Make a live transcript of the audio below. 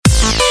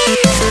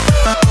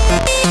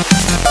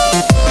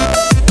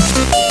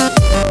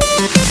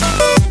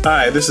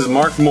Hi, this is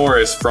Mark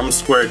Morris from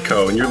Squared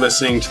Co, and you're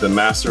listening to the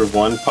Master of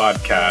One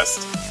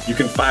podcast. You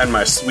can find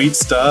my sweet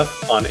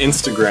stuff on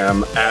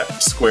Instagram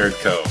at Squared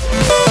Co.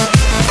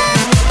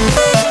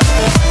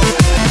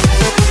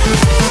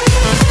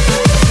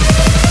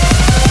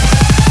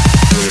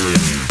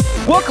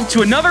 Welcome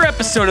to another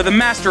episode of the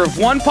Master of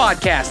One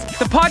podcast,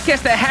 the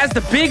podcast that has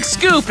the big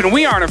scoop and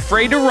we aren't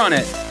afraid to run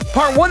it.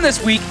 Part 1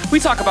 this week,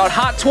 we talk about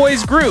Hot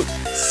Toys Group,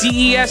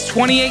 CES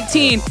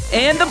 2018,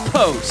 and The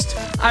Post.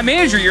 I'm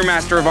Andrew, your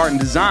Master of Art and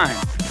Design.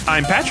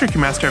 I'm Patrick,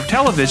 your Master of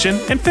Television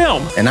and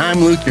Film. And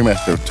I'm Luke, your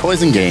Master of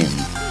Toys and Games.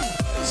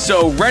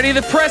 So ready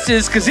the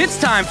presses, because it's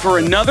time for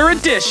another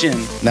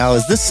edition. Now,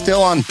 is this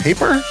still on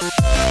paper?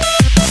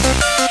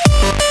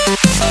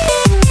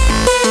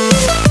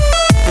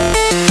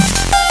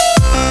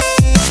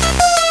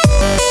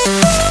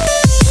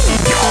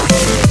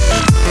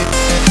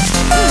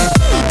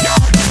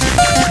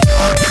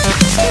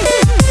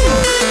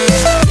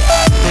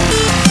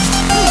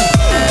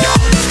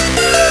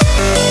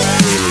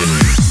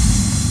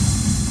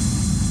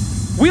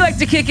 We like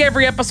to kick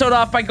every episode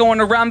off by going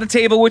around the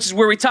table, which is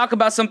where we talk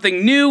about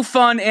something new,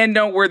 fun, and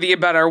noteworthy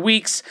about our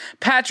weeks.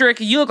 Patrick,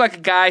 you look like a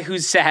guy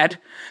who's sad,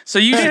 so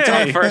you should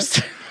talk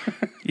first.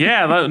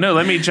 Yeah, no,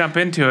 let me jump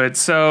into it.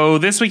 So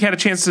this week I had a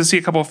chance to see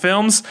a couple of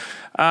films.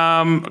 As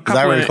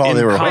I recall,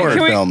 they were horror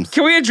films.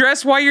 Can we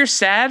address why you're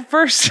sad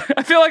first?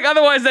 I feel like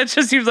otherwise that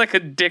just seems like a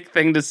dick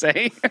thing to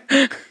say.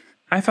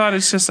 I thought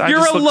it's just you're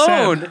just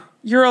alone. Sad.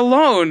 You're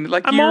alone.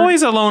 I'm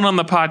always alone on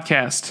the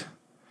podcast.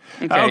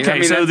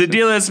 Okay, so the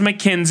deal is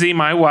Mackenzie,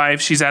 my wife,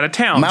 she's out of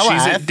town.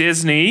 She's at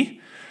Disney.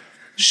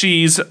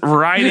 She's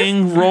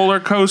riding roller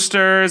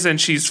coasters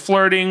and she's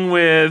flirting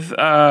with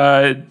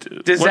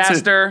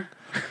Disaster.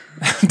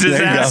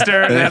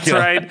 Disaster, that's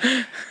right.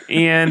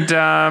 And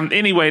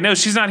anyway, no,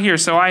 she's not here.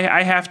 So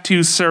I have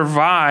to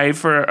survive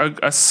for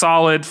a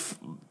solid,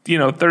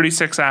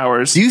 36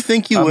 hours. Do you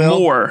think you will?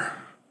 More.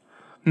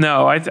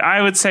 No,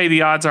 I would say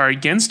the odds are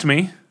against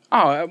me.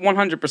 Oh,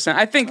 100%.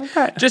 I think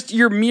just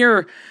your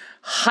mere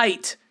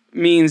height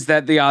means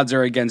that the odds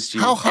are against you.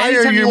 How high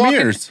are your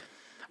mirrors?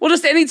 Well,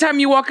 just anytime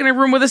you walk in a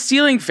room with a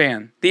ceiling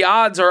fan, the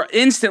odds are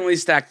instantly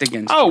stacked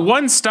against you. Oh,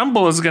 one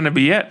stumble is going to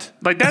be it.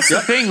 Like, that's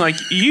the thing. Like,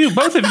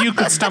 both of you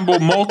could stumble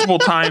multiple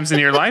times in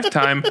your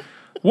lifetime.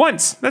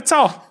 Once. That's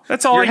all.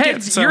 That's all I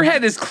get. So. Your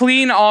head is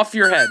clean off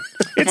your head.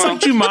 It's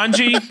like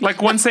Jumanji.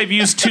 Like, once they've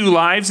used 2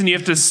 lives and you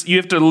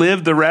have to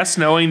live the rest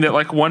knowing that,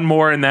 like, one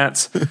more and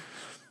that's...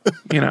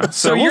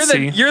 So you're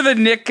we'll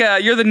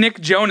the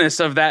Nick Jonas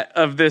of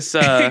this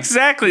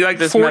exactly. Like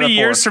 40 metaphor.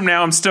 years from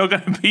now, I'm still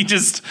going to be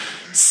just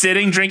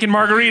sitting drinking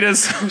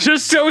margaritas,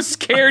 just so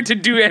scared to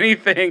do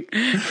anything.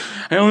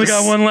 I only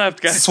got one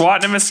left, guys.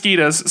 Swatting at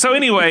mosquitoes. So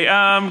anyway,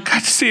 got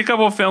to see a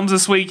couple of films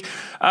this week.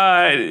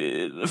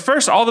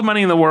 First, All the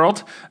Money in the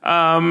World.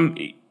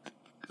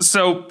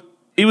 So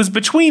it was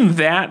between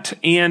that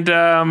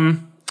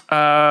and.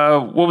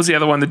 What was the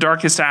other one? The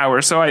Darkest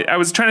Hour. So I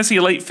was trying to see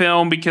a late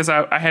film because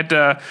I had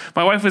to.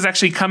 My wife was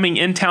actually coming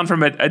in town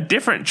from a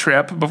different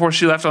trip before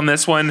she left on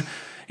this one,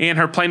 and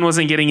her plane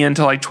wasn't getting in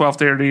till like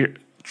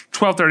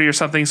 12:30 or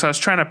something. So I was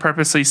trying to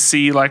purposely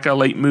see like a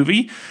late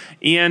movie.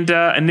 And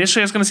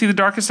initially I was going to see The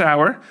Darkest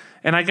Hour,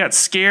 and I got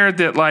scared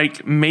that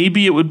like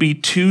maybe it would be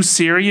too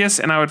serious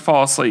and I would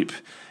fall asleep.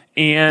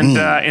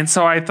 And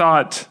so I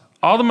thought,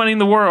 All the Money in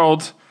the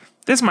World.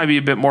 This might be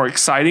a bit more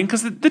exciting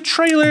because the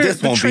trailer.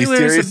 This won't be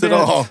serious at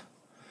all.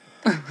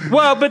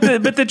 Well, but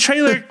the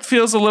trailer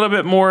feels a little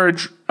bit more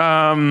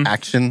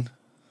action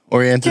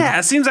oriented. Yeah,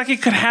 it seems like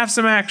it could have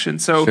some action.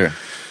 So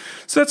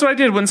that's what I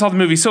did when I saw the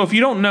movie. So if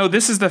you don't know,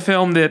 this is the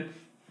film that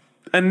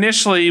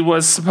initially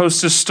was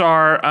supposed to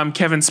star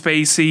Kevin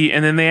Spacey,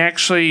 and then they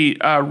actually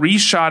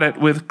reshot it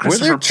with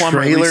Christopher Plummer.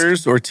 Were there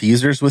trailers or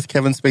teasers with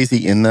Kevin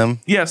Spacey in them?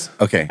 Yes.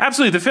 Okay.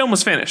 Absolutely. The film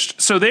was finished.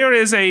 So there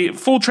is a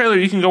full trailer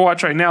you can go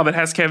watch right now that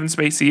has Kevin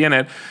Spacey in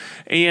it.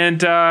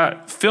 And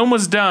film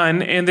was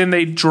done, and then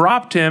they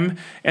dropped him,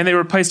 and they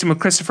replaced him with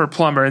Christopher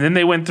Plummer. And then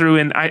they went through,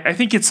 and I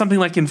think it's something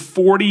like in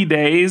 40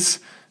 days,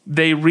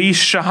 they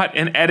reshot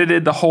and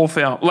edited the whole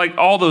film, like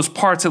all those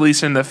parts, at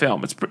least in the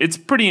film. It's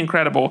pretty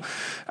incredible.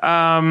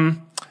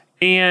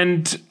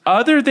 And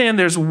other than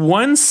there's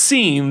one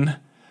scene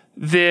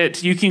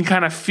that you can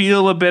kind of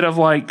feel a bit of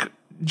like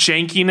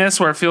jankiness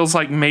where it feels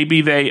like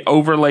maybe they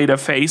overlaid a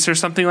face or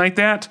something like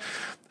that.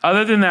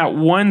 Other than that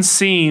one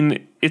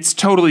scene, it's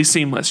totally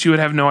seamless. You would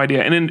have no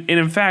idea. And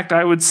in fact,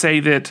 I would say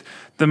that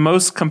the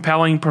most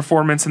compelling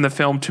performance in the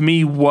film to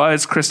me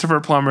was Christopher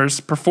Plummer's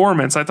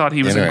performance. I thought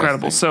he was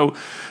incredible. So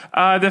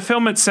the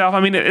film itself, I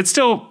mean, it's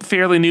still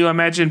fairly new. I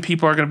imagine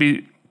people are going to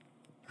be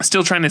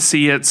still trying to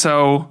see it.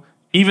 So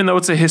even though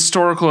it's a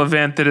historical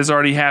event that has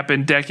already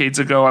happened decades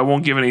ago, I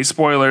won't give any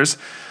spoilers.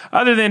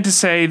 Other than to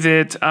say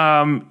that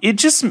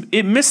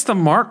it missed the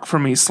mark for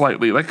me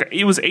slightly. Like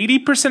it was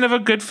 80% of a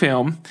good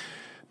film,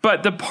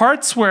 but the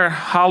parts where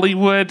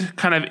Hollywood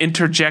kind of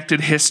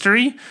interjected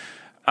history,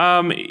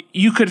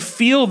 you could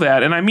feel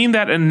that, and I mean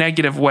that in a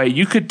negative way.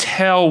 You could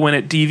tell when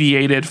it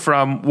deviated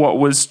from what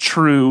was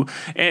true,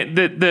 and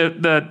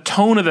the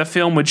tone of the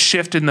film would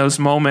shift in those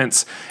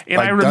moments. And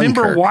Like I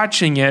remember Dunkirk.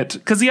 watching it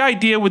because the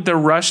idea with the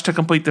rush to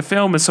complete the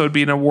film is so it'd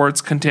be an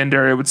awards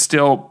contender. It would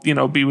still,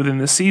 be within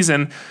the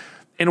season.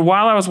 And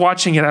while I was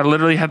watching it, I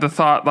literally had the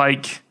thought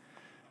like,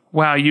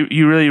 wow,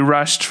 you really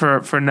rushed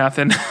for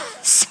nothing.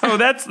 So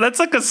that's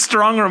like a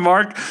strong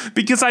remark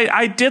because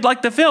I did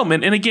like the film.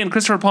 And again,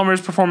 Christopher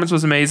Plummer's performance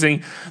was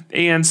amazing.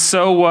 And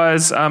so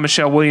was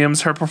Michelle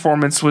Williams. Her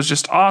performance was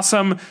just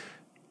awesome.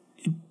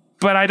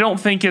 But I don't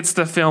think it's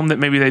the film that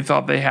maybe they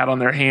thought they had on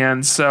their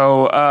hands.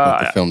 So,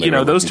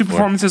 those two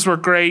performances were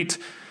great.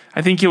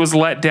 I think it was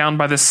let down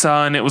by the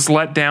son. It was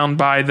let down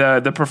by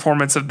the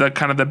performance of the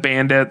kind of the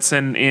bandits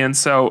or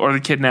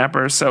the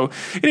kidnappers. So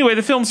anyway,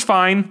 the film's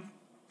fine.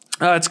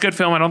 It's a good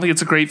film. I don't think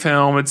it's a great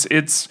film.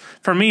 It's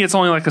for me, it's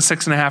only like a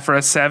 6.5 or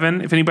a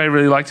 7. If anybody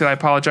really liked it, I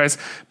apologize.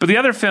 But the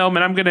other film,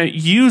 and I'm going to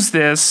use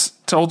this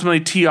to ultimately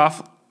tee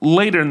off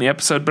later in the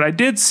episode, but I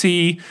did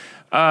see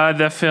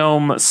the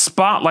film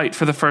Spotlight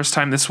for the first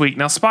time this week.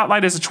 Now,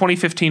 Spotlight is a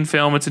 2015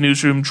 film. It's a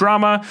newsroom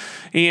drama,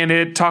 and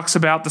it talks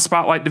about the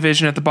Spotlight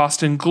division at the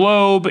Boston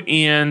Globe.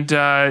 And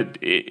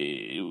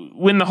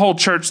when the whole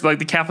church, like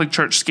the Catholic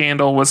Church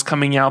scandal was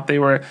coming out, they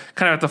were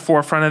kind of at the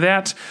forefront of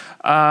that.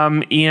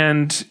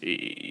 And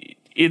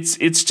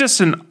it's just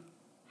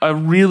a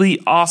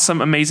really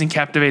awesome, amazing,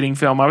 captivating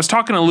film. I was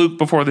talking to Luke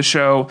before the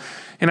show,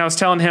 and I was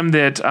telling him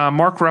that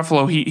Mark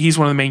Ruffalo, he's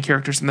one of the main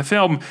characters in the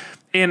film.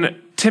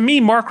 And to me,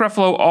 Mark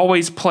Ruffalo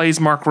always plays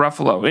Mark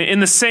Ruffalo in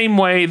the same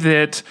way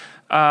that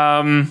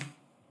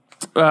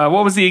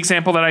what was the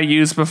example that I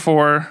used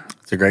before?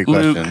 It's a great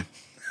Luke? question.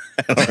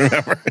 I don't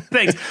remember.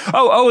 Thanks.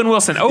 Oh, Owen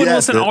Wilson. Owen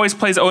Yes, Wilson always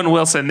plays Owen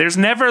Wilson. There's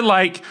never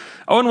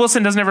Owen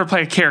Wilson doesn't ever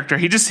play a character.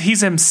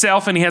 He's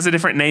himself and he has a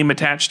different name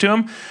attached to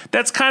him.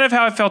 That's kind of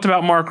how I felt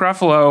about Mark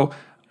Ruffalo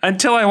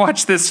until I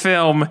watched this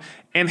film,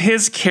 and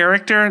his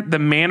character, the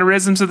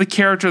mannerisms of the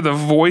character, the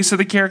voice of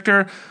the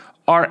character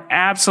are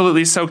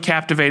absolutely so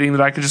captivating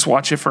that I could just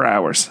watch it for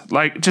hours.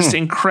 Just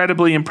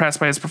incredibly impressed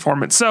by his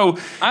performance. So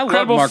I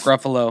love Mark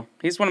Ruffalo.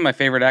 He's one of my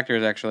favorite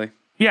actors, actually.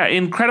 Yeah,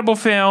 incredible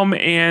film,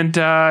 and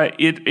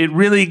it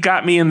really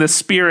got me in the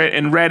spirit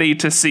and ready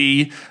to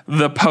see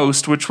The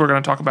Post, which we're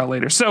going to talk about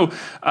later. So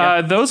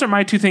those are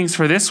my two things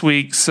for this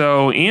week.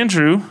 So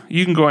Andrew,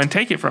 you can go ahead and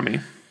take it from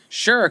me.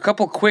 Sure, a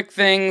couple quick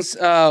things.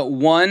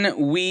 One,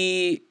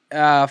 we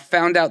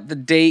found out the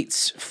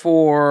dates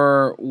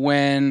for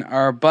when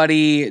our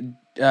buddy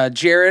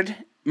Jared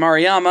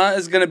Mariyama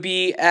is going to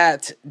be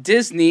at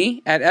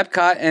Disney at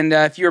Epcot, and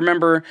if you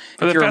remember,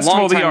 for the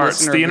Festival of the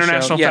Arts, the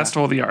International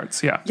Festival of the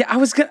Arts. Yeah,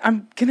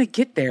 I'm gonna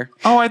get there.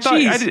 Oh, I thought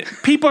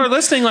people are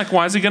listening. Like,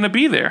 why is he going to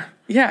be there?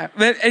 Yeah,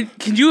 but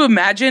can you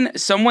imagine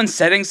someone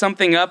setting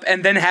something up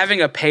and then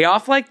having a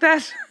payoff like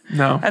that?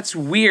 No, that's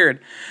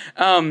weird.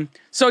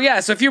 So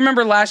if you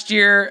remember last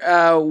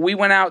year, we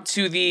went out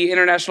to the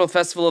International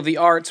Festival of the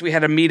Arts. We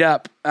had a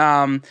meetup.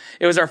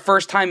 It was our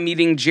first time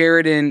meeting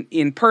Jared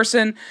in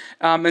person.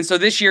 And so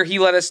this year he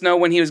let us know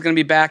when he was going to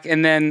be back.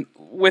 And then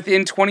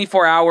within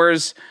 24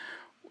 hours,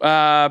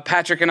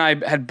 Patrick and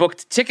I had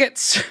booked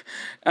tickets.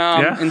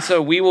 And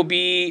so we will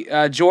be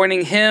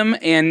joining him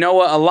and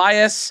Noah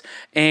Elias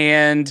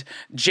and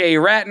Jay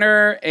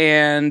Ratner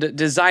and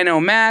Designo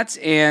Matt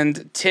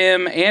and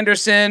Tim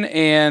Anderson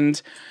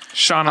and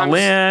Shauna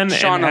Lynn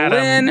and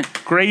Adam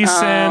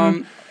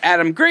Grayson.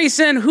 Adam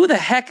Grayson, who the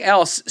heck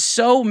else?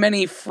 So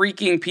many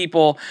freaking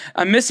people.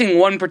 I'm missing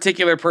one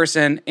particular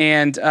person,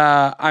 and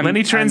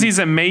Lenny Trenzi's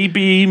a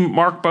maybe.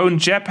 Mark Bowden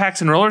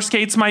Jetpacks and Roller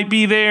Skates might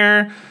be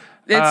there.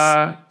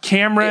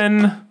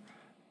 Cameron.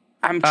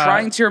 I'm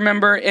trying to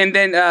remember. And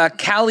then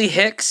Callie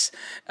Hicks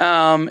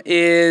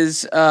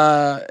is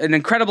an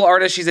incredible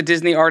artist. She's a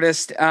Disney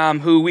artist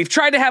who we've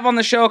tried to have on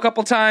the show a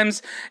couple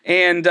times.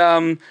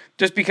 And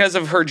just because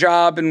of her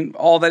job and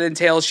all that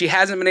entails, she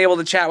hasn't been able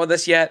to chat with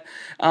us yet.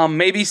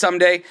 Maybe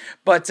someday.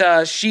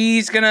 But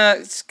she's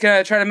gonna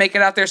try to make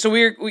it out there. So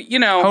we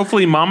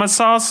hopefully Mama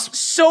Sauce.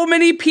 So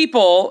many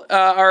people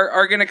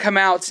are going to come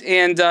out,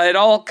 and it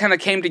all kind of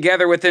came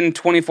together within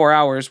 24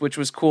 hours, which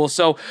was cool.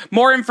 So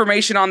more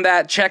information on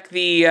that. Check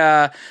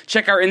our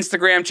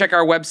Instagram, check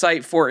our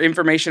website for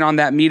information on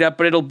that meetup.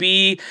 But it'll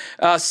be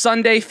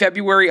Sunday,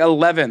 February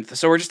 11th.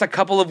 So we're just a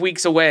couple of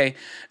weeks away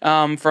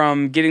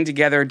from getting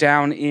together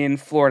down in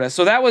Florida.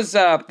 So that was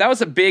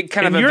a big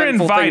kind of eventful you're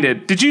invited.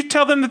 thing. Did you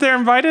tell them that they're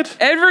invited?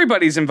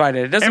 Everybody's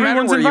invited. It doesn't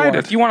matter where you are.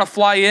 If you want to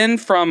fly in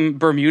from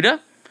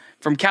Bermuda,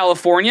 from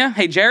California,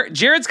 hey,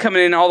 Jared's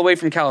coming in all the way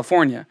from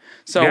California.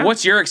 So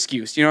what's your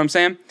excuse? You know what I'm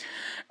saying?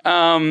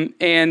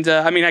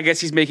 I guess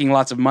he's making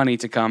lots of money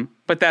to come,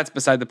 but that's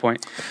beside the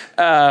point.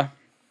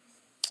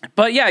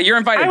 But yeah, you're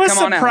invited. I was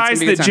come on out.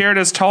 surprised that Jared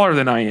is taller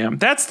than I am.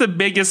 That's the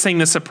biggest thing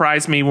that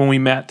surprised me when we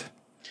met.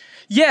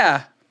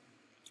 Yeah.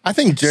 I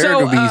think Jared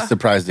would be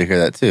surprised to hear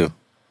that too.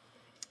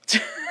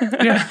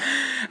 Yeah.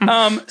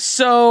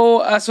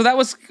 So that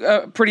was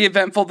pretty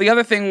eventful. The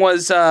other thing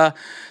was,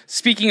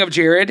 speaking of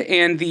Jared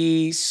and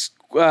the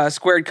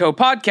Squared Co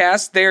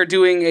podcast. They're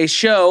doing a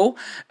show.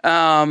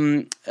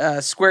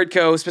 Squared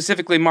Co,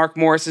 specifically Mark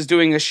Morris, is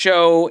doing a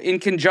show in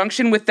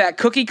conjunction with that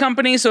cookie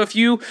company. So if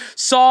you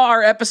saw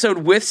our episode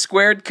with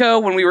Squared Co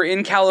when we were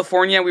in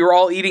California, we were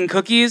all eating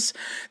cookies.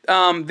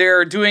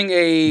 They're doing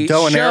a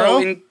Dough and show.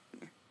 Arrow?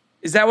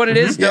 Is that what it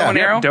is? Dough and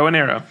Arrow? Dough and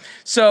Arrow.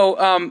 So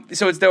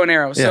it's Dough and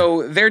Arrow. Yeah.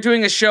 So they're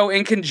doing a show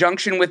in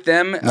conjunction with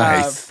them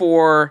Nice.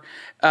 for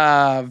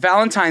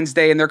Valentine's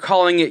Day, and they're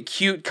calling it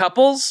Cute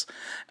Couples.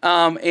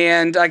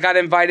 And I got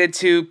invited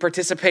to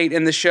participate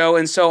in the show,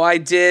 and so I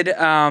did.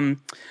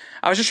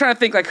 I was just trying to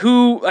think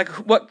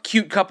what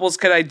cute couples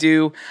could I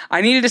do?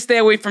 I needed to stay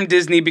away from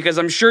Disney because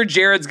I'm sure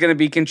Jared's going to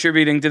be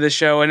contributing to the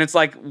show, and it's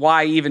like,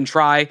 why even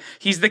try?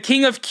 He's the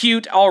king of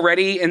cute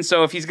already, and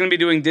so if he's going to be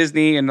doing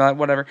Disney and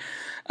whatever,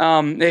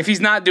 if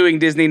he's not doing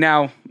Disney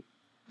now,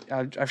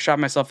 I've shot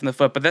myself in the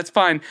foot, but that's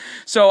fine.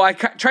 So I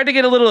tried to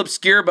get a little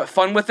obscure but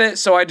fun with it.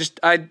 So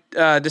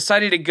I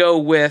decided to go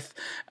with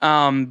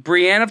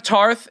Brienne of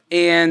Tarth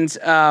and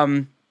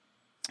oh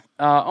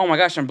my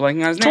gosh, I'm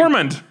blanking on his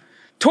name.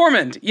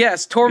 Tormund,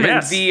 yes,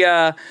 Tormund,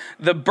 Yes.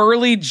 the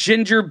burly,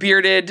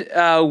 ginger-bearded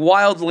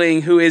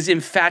wildling who is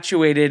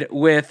infatuated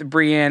with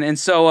Brienne, and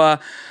so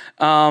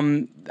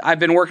I've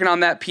been working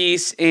on that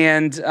piece,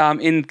 and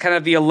in kind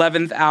of the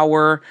 11th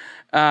hour,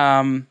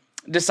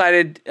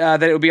 decided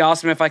that it would be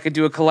awesome if I could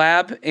do a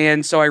collab,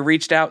 and so I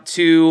reached out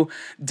to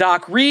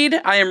Doc Reed.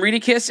 I am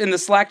Reedicus in the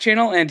Slack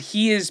channel, and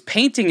he is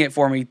painting it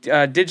for me,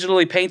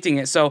 digitally painting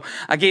it. So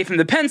I gave him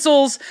the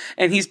pencils,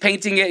 and he's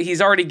painting it. He's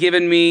already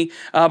given me,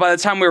 by the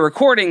time we're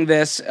recording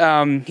this,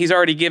 he's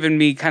already given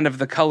me kind of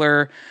the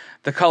color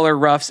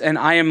roughs, and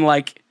I am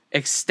like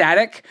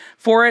ecstatic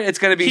for it. It's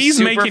going to be He's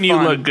super making you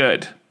fun. look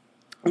good.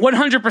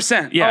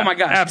 100%. Yeah, Oh my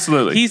gosh.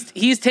 absolutely.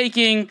 He's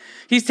taking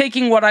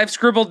what I've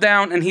scribbled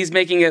down and he's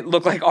making it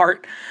look like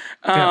art.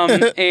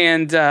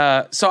 And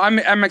so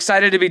I'm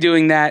excited to be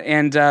doing that.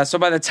 And so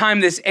by the time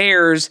this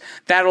airs,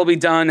 that'll be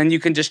done, and you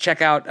can just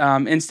check out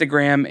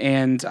Instagram,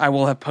 and I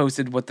will have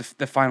posted what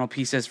the final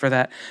piece is for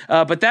that.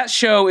 But that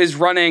show is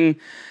running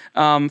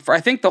for I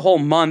think the whole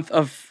month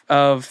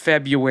of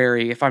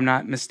February, if I'm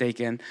not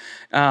mistaken.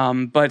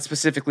 But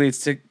specifically,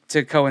 it's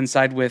to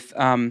coincide with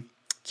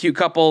Cute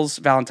Couples,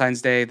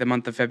 Valentine's Day. The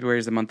month of February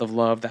is the month of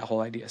love, that whole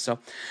idea. So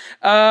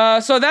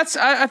that's,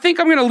 I think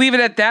I'm going to leave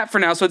it at that for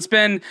now. So it's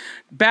been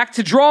back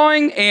to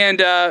drawing and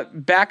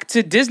back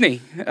to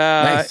Disney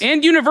Nice.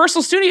 and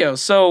Universal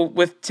Studios. So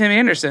with Tim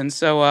Anderson.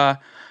 So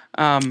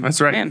That's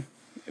right. man,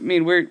 I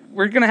mean, we're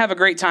going to have a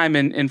great time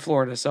in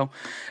Florida. So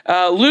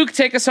Luke,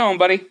 take us home,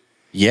 buddy.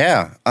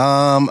 Yeah.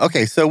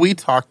 Okay. So we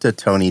talked to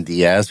Tony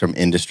Diaz from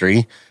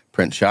Industry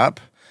Print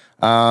Shop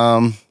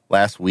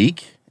last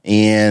week,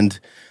 and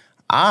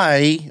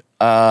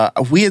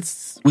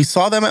we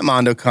saw them at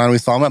MondoCon, we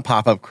saw them at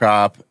Pop-Up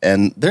Crop,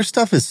 and their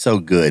stuff is so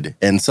good.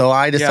 And so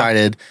I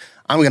decided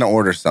I'm going to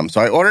order some.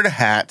 So I ordered a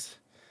hat.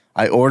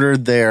 I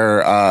ordered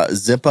their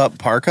zip-up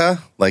parka,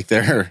 like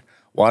their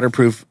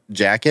waterproof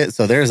jacket.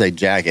 So there's a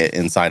jacket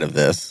inside of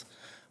this.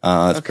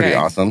 It's pretty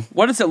awesome.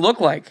 What does it look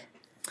like?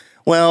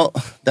 Well,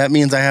 that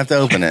means I have to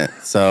open it.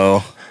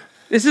 So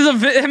This is a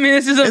visual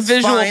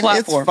fine.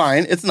 platform. It's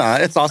fine. It's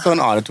not. It's also an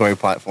auditory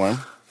platform.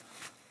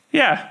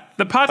 Yeah,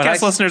 the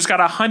podcast I- listeners got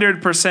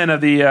 100%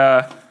 of the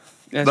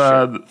That's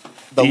true.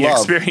 The love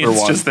experience for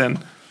one. just then.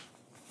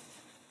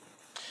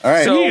 All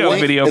right. So Here you go,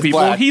 wait, video it's people.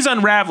 black. He's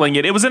unraveling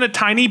it. It was in a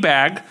tiny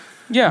bag.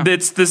 Yeah.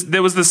 That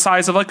was the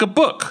size of like a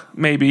book,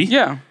 maybe.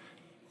 Yeah.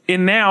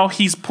 And now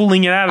he's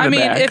pulling it out of I the mean,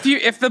 bag.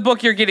 if the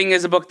book you're getting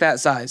is a book that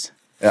size.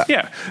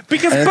 Yeah,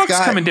 because And books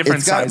come in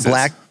different it's got sizes.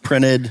 black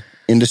printed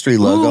industry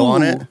logo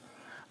on it.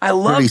 I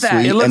love Pretty that.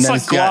 sweet. It looks and then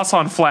like it's got- gloss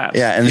on flat.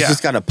 Yeah, and it's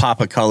just got a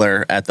pop of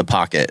color at the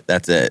pocket.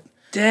 That's it.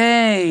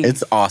 Dang.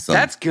 It's awesome.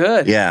 That's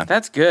good. Yeah.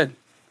 That's good.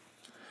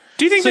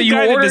 Do you think So the you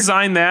guy ordered- that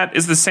designed that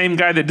is the same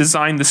guy that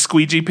designed the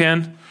squeegee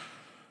pen?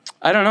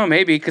 I don't know,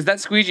 maybe, because that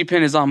squeegee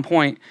pin is on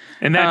point.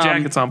 And that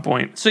jacket's on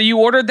point. So you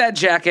ordered that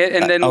jacket,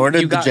 and then I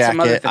ordered you got the some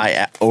other jacket.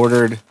 things. I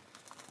ordered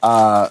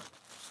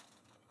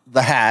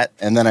the hat,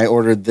 and then I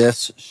ordered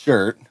this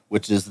shirt,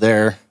 which is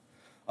their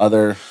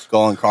other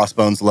Skull and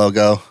Crossbones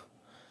logo.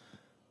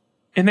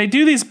 And they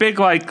do these big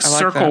like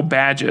circle that.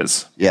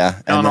 badges. Yeah.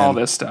 and On then- all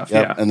this stuff,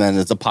 Yep, yeah. And then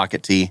it's a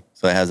pocket tee,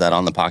 so it has that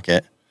on the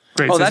pocket.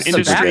 Great. Oh, It says that's the back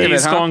industry, of it, huh?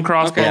 skull and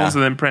crossbones, Okay.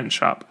 and then print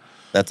shop.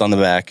 That's on the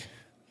back.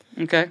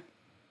 Okay.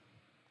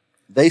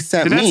 They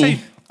sent Did that me say-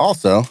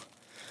 also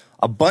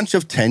a bunch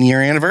of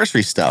 10-year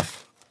anniversary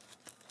stuff.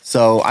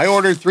 So I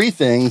ordered 3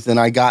 things, and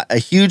I got a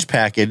huge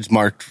package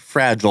marked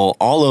fragile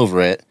all over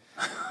it.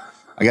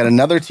 I got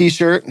another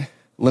T-shirt,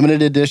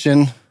 limited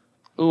edition.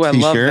 Ooh, I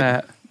love T-shirt.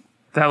 that.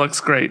 That looks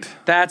great.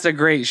 That's a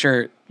great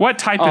shirt. What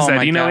type is Oh that?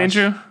 my Do you know, gosh.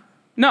 Andrew?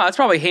 No, that's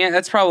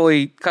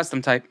probably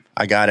custom type.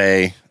 I got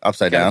a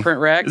upside Got a down. print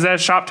rag. Is that a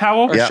shop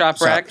towel? Or shop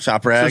rag?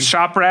 Shop A rag.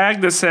 shop rag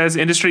that says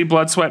industry,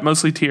 blood, sweat,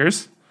 mostly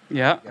tears,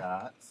 Yeah.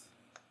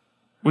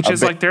 which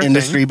is like their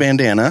industry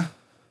bandana,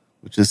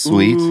 which is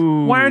sweet.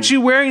 thing. Why aren't you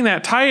wearing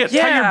that? Tie your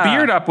Yeah.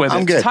 beard up with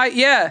I'm it. good. Tie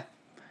it.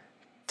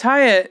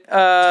 Tie it.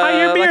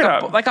 your beard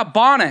like up. like a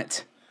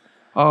bonnet.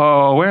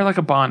 Oh, wear like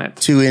a bonnet.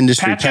 2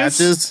 industry Patches?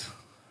 patches.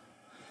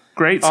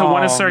 Great. So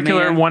one is Oh,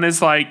 circular man. and one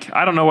is like,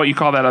 I don't know what you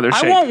call that other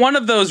shape. I want one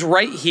of those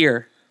right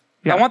here.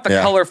 Yeah. I want the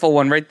Yeah. colorful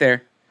one right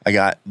there. I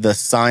got the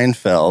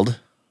Seinfeld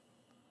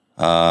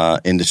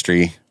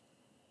industry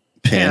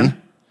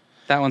pin.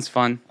 That one's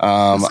fun.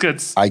 It's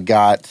good. I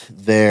got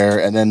there,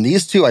 and then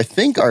these two I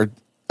think are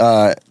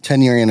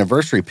 10-year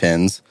anniversary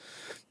pins.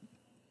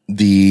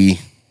 The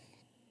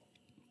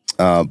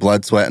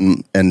Blood, Sweat,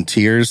 and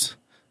Tears.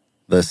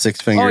 The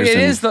 6 fingers. Oh, it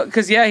and, is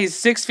because he's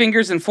 6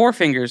 fingers and 4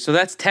 fingers, so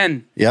that's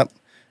 10. Yep.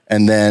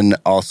 And then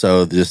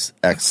also this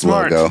X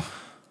Smart. logo.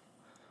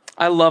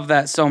 I love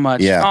that so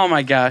much. Yeah. Oh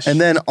my gosh.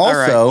 And then All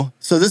right. also,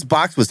 so this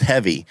box was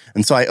heavy,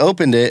 and so I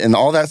opened it, and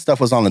all that stuff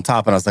was on the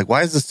top, and I was like,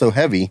 "Why is this so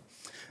heavy?"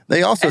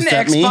 They also and the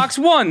sent me Xbox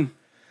One.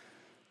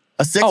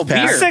 a 6-pack,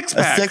 beer.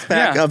 Six-pack. a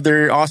 6-pack Yeah. of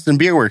their Austin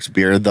Beer Works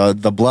beer, the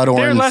blood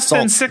orange. There are less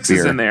than salt 6s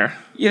beer. in there.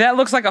 Yeah, that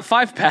looks like a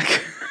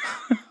 5-pack.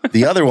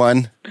 The other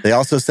one, they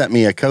also sent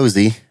me a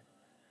cozy,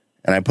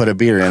 and I put a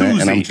beer in it,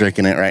 and I'm Koozie.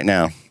 drinking it right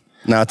now.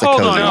 No, it's a Hold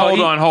cozy.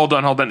 on, hold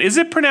on. Is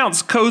it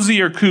pronounced cozy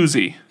or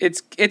koozie?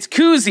 It's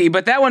koozie,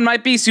 but that one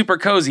might be super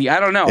cozy. I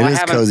don't know. It I is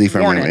haven't cozy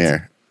from worn my it.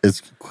 beer.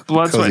 It's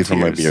Blood, cozy Sweat, from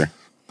my Tears. beer.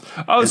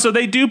 Oh, so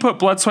they do put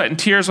blood, sweat, and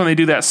tears when they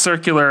do that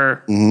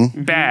circular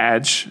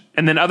badge,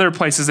 and then other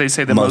places they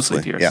say the mostly,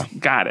 Mostly, tears. yeah.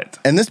 Got it.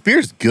 And this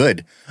beer's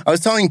good. I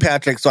was telling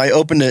Patrick, so I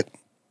opened it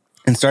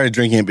and started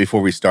drinking it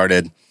before we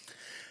started.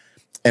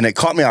 And it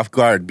caught me off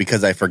guard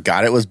because I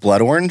forgot it was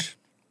blood orange.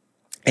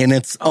 And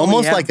it's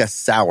almost yeah. like a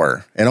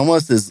sour. It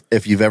almost is,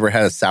 if you've ever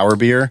had a sour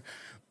beer,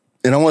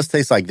 it almost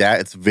tastes like that.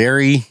 It's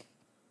very,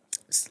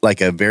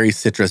 like a very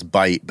citrus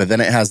bite, but then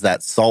it has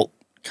that salt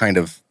kind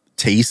of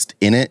taste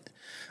in it,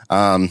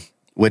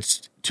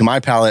 which to my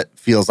palate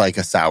feels like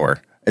a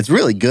sour. It's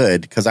really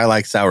good because I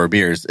like sour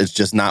beers. It's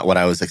just not what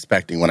I was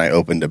expecting when I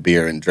opened a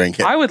beer and drank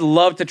it. I would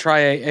love to try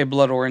a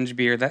blood orange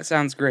beer. That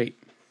sounds great.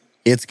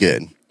 It's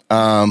good.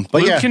 But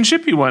Luke yeah, can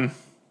ship you one.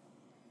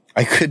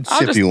 I could I'll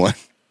ship just- you one.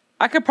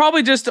 I could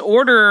probably just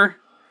order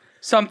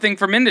something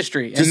from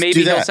industry and Just maybe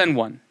do they'll that. send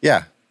one.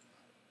 Yeah.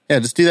 Yeah,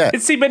 just do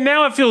that. See, but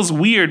now it feels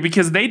weird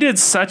because they did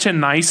such a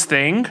nice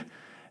thing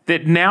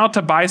that now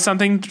to buy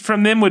something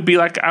from them would be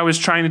like I was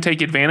trying to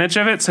take advantage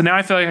of it. So now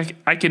I feel like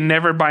I can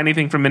never buy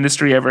anything from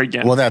industry ever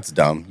again. Well, that's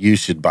dumb. You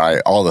should buy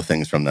all the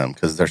things from them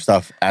because their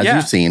stuff, as Yeah.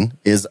 you've seen,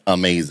 is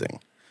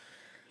amazing.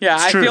 Yeah,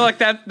 I true. feel like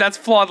that's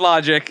flawed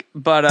logic,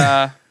 but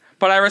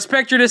I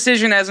respect your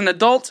decision as an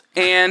adult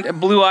and a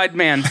blue-eyed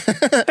man.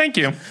 Thank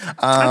you.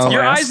 That's all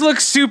Your I eyes asked.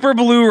 look super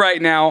blue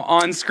right now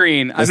on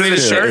screen. I It's mean, the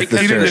the shirt. shirt, It's the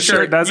because of shirt. the The shirt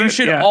shirt. does You it?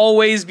 should Yeah.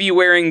 always be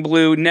wearing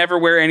blue. Never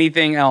wear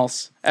anything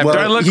else. Ever. Well,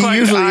 I look he like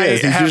usually I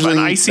is. He's have usually an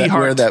icy wear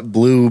heart? that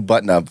blue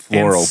button-up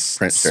floral And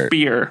print shirt.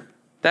 Spear.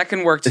 That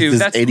can work too. It's his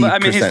That's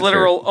 80% his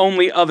literal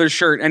only other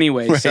shirt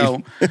anyway. Right.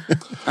 So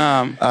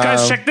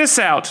Guys, check this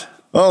out.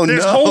 Oh,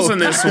 There's no. holes in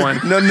this one.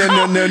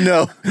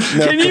 No.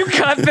 can you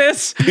cut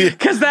this?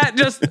 Because that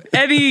just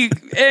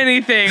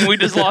anything we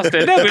just lost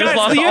it. No, we just guys,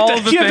 lost you all have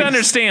of the to things.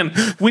 understand,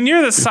 when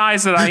you're the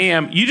size that I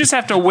am, you just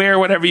have to wear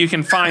whatever you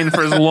can find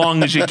for as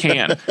long as you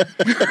can.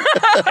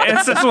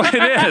 It's just what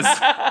it is.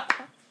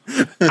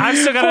 I've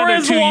still got For another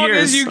as 2 long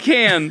years. as you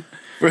can.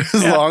 For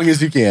as long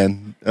as you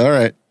can. All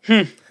right.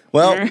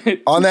 Well,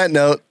 on that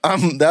note,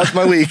 that's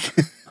my week.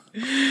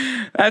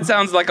 That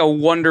sounds like a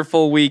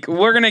wonderful week.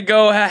 We're going to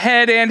go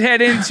ahead and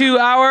head into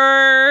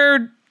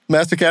our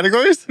Master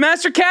categories?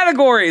 master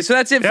categories. So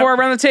that's it Yep. for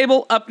Around the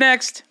Table. Up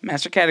next,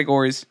 master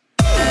categories.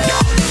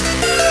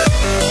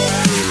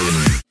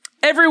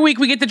 Every week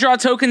we get to draw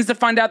tokens to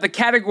find out the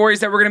categories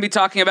that we're going to be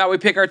talking about. We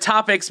pick our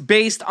topics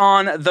based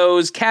on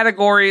those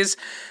categories.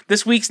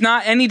 This week's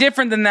not any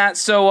different than that.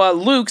 So,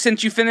 Luke,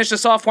 since you finished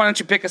us off, why don't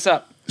you pick us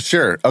up?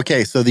 Sure.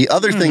 Okay, so the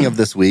other thing of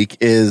this week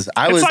is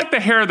It's like the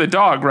hair of the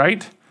dog,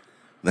 right?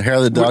 the hair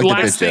of the The dog.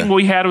 last thing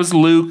we had was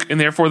Luke, and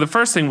therefore the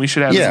first thing we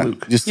should have yeah, is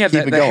Luke. just Yeah,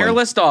 keep the it going.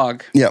 hairless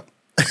dog. Yep.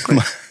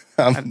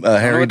 I'm a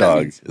hairy what that dog.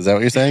 means. Is that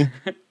what you're saying?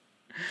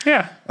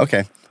 Yeah.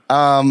 Okay.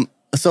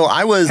 So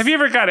I was. Have you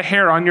ever got a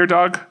hair on your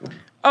dog?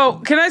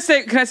 Oh, can I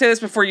say this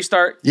before you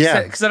start?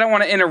 Yeah. Because I don't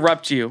want to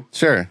interrupt you.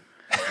 Sure.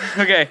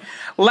 Okay.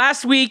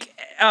 Last week,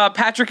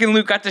 Patrick and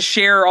Luke got to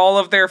share all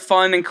of their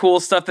fun and cool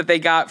stuff that they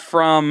got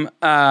from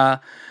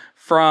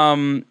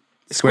Squared Co.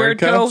 They Squared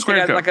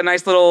got Co. like a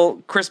nice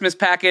little Christmas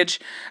package.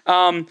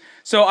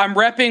 So I'm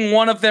repping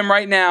one of them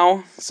right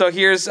now. So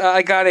here's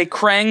I got a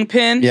Krang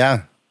pin.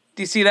 Yeah.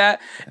 Do you see that?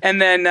 And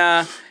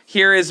then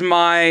here is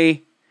my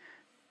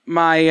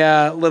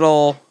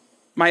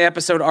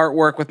episode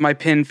artwork with my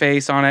pin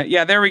face on it.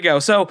 Yeah, there we go.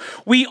 So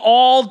we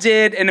all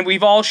did, and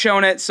we've all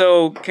shown it.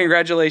 So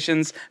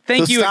congratulations.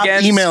 Thank So you stop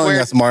again. emailing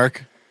Square- us,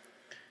 Mark.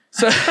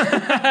 So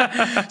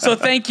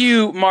thank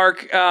you,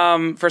 Mark,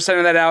 for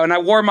sending that out. And I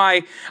wore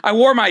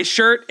my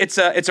shirt. It's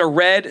a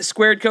red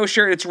Squared Co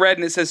shirt. It's red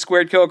and it says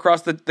Squared Co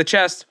across the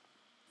chest.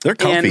 They're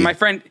comfy.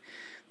 And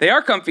they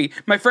are comfy.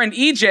 My friend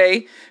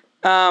EJ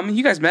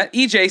You guys met.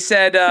 EJ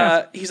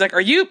said, he's like,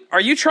 are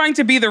you trying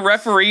to be the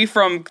referee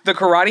from The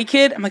Karate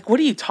Kid? I'm like, what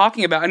are you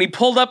talking about? And he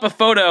pulled up a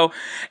photo,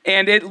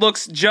 and it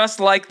looks just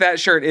like that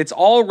shirt. It's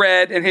all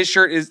red, and his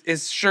shirt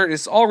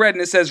is all red,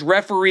 and it says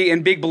referee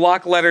in big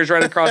block letters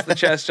right across the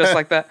chest, just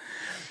like that.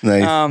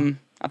 Nice.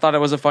 I thought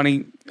it was a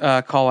funny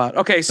call out.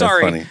 Okay,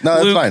 sorry. That's funny. No,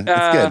 that's Luke, fine.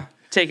 That's good.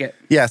 Take it.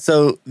 Yeah,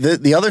 so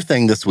the other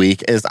thing this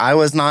week is I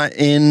was not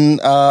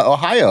in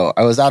Ohio.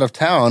 I was out of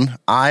town.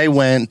 I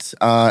went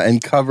and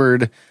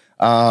covered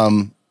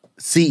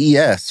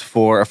CES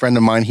for a friend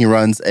of mine. He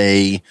runs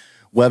a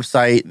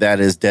website that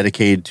is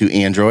dedicated to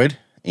Android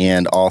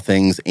and all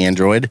things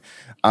Android.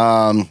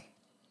 And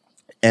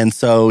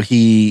so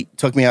he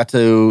took me out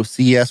to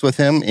CES with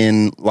him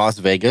in Las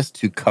Vegas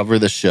to cover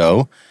the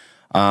show.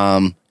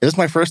 It was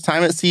my first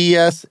time at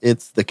CES.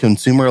 It's the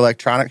Consumer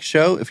Electronics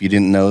Show, if you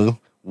didn't know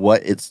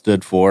what it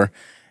stood for.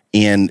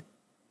 And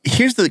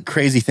here's the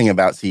crazy thing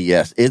about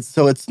CES.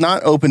 It's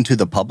not open to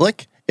the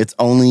public. It's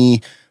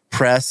only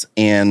press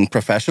and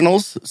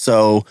professionals.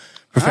 So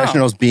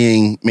professionals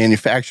being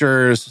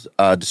manufacturers,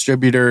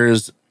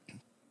 distributors,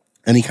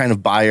 any kind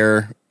of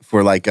buyer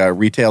for like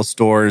retail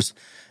stores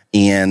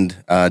and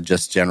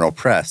just general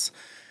press.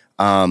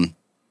 And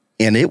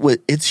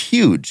it's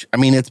huge. I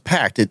mean, it's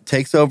packed. It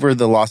takes over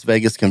the Las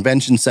Vegas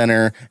Convention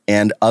Center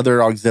and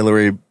other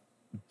auxiliary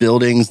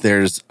buildings.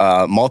 There's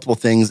multiple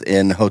things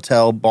in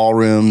hotel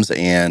ballrooms,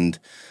 and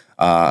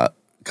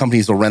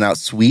companies will rent out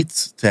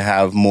suites to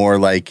have more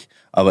like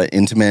of an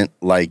intimate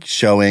like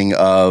showing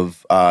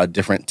of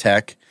different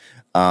tech.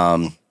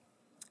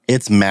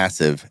 It's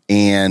massive,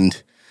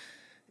 and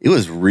it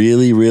was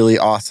really, really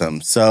awesome.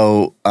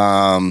 So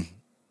I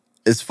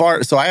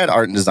had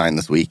art and design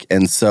this week,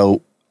 and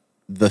so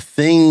the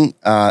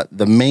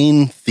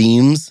main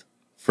themes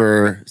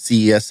for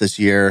CES this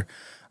year,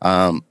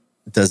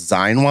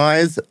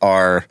 design-wise,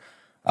 are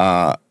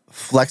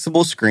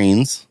flexible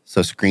screens,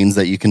 so screens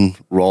that you can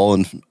roll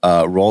and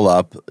roll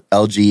up.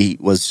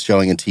 LG was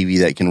showing a TV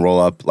that can roll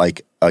up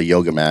like a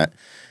yoga mat,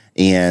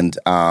 and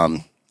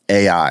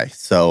AI,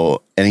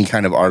 so any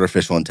kind of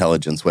artificial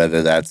intelligence,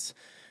 whether that's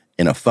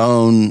in a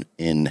phone,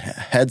 in a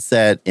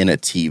headset, in a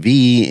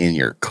TV, in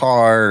your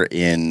car,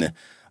 in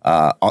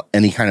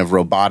any kind of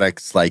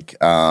robotics, like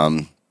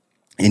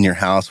in your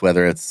house,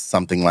 whether it's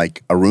something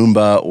like a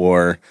Roomba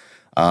or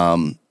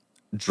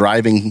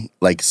driving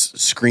like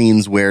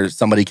screens where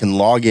somebody can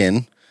log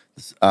in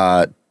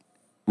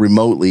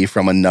remotely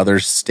from another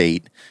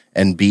state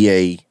and be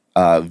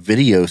a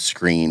video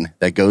screen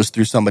that goes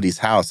through somebody's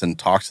house and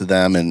talks to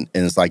them and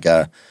is like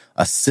a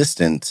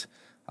assistant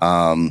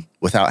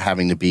without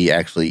having to be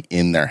actually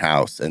in their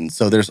house. And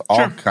so there's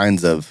all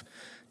kinds of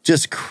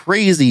just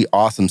crazy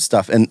awesome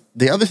stuff. And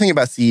the other thing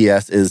about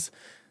CES is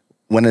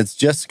when it's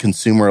just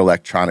Consumer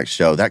Electronics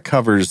Show, that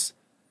covers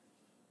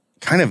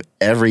kind of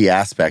every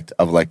aspect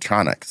of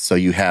electronics. So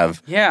you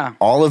have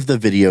all of the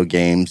video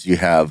games, you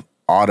have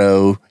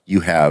auto,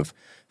 you have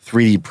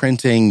 3D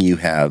printing, you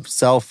have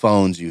cell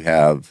phones, you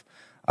have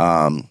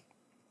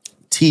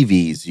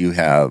TVs, you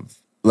have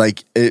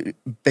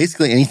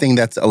basically anything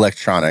that's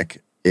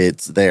electronic.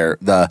 It's there.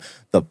 The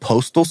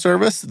Postal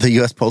Service, the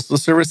U.S. Postal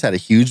Service, had a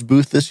huge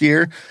booth this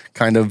year,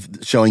 kind of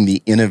showing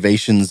the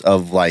innovations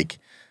of like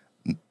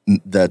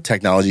the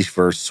technology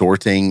for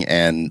sorting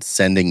and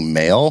sending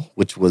mail,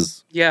 which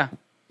was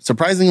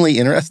surprisingly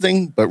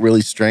interesting, but really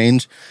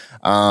strange.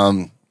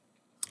 All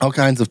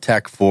kinds of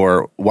tech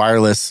for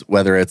wireless,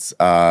 whether it's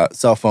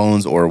cell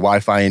phones or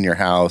Wi-Fi in your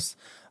house.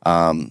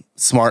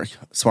 Smart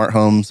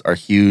homes are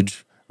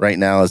huge right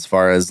now as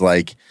far as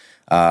like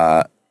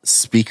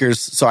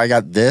speakers. So I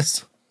got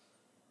this.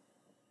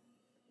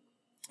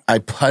 I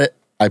put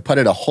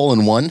it a hole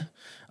in one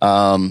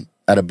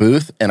at a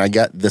booth, and I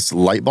got this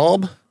light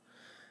bulb.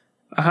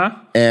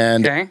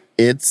 And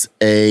it's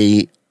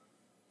a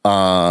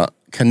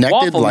connected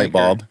Waffle light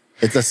bulb.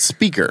 It's a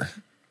speaker.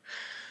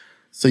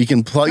 So you can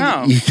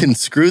you can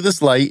screw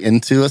this light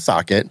into a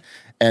socket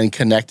and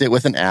connect it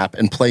with an app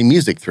and play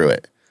music through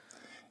it.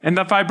 And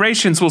the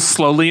vibrations will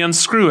slowly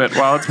unscrew it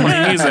while it's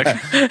playing music.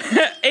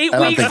 8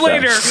 weeks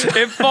later,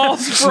 it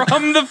falls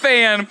from the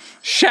fan,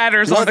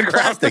 shatters on the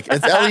ground. Plastic.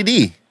 It's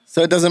LED,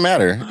 so it doesn't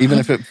matter, even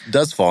if it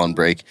does fall and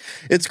break.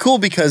 It's cool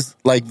because,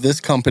 like, this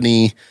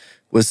company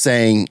was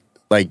saying,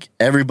 like,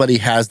 everybody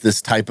has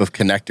this type of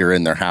connector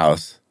in their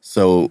house.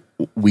 So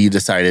we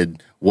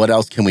decided, what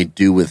else can we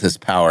do with this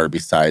power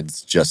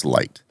besides just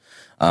light?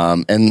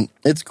 And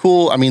it's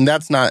cool. I mean,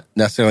 that's not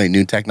necessarily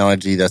new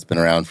technology. That's been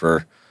around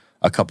for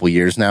a couple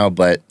years now,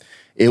 but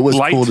it was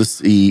cool to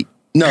see.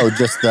 No,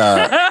 just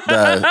the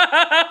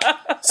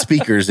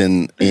speakers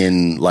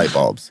in light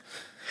bulbs.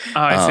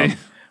 Oh, I see.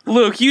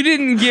 Luke, you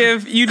didn't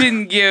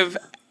give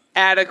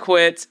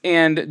adequate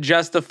and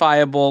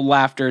justifiable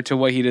laughter to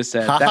what he just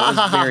said. That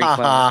was very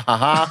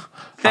clever.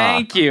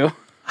 Thank you.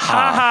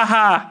 Ha ha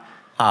ha.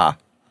 Ha.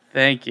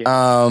 Thank you.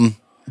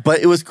 But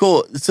it was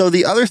cool. So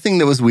the other thing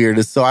that was weird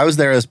is, so I was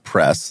there as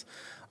press,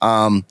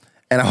 and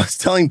I was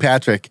telling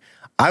Patrick,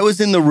 I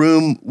was in the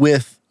room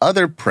with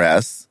other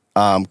press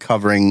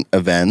covering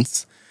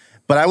events,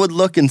 But I would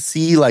look and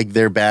see like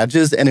their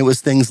badges, and it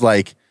was things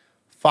like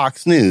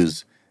Fox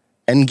News,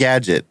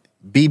 Engadget,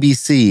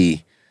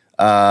 BBC,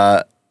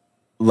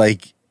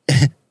 like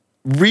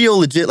real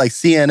legit, like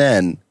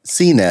CNN,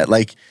 CNET,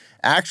 like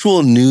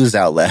actual news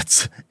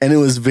outlets. And it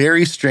was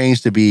very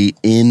strange to be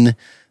in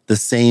the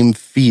same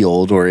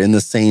field or in the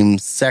same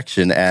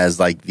section as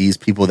like these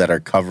people that are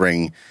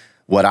covering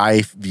what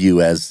I view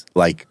as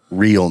like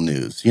real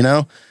news, you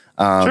know?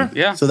 Sure,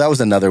 yeah. So that was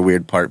another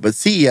weird part. But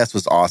CES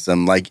was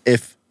awesome. Like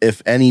if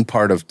any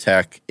part of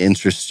tech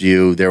interests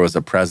you, there was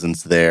a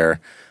presence there.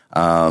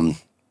 Some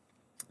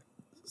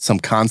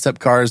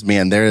concept cars,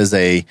 man, there is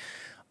a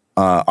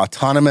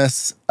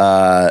autonomous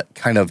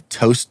kind of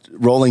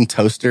rolling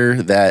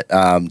toaster that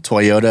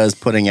Toyota is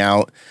putting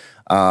out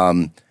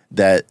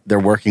that they're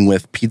working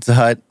with Pizza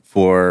Hut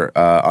for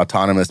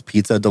autonomous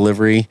pizza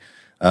delivery.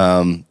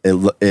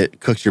 It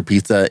cooks your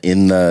pizza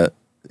in the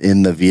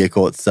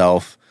vehicle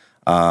itself.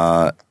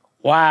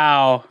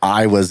 Wow.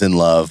 I was in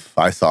love.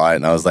 I saw it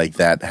and I was like,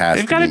 that has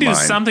They've got to do mine.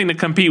 something to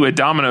compete with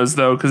Domino's,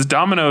 though, because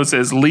Domino's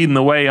is leading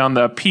the way on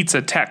the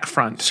pizza tech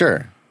front.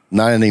 Sure.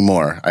 Not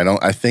anymore. I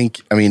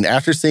mean,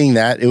 after seeing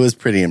that, it was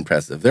pretty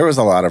impressive. There was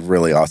a lot of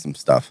really awesome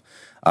stuff.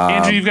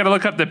 Andrew, you've got to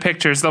look up the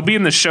pictures. They'll be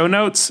in the show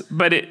notes,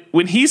 but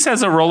when he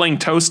says a rolling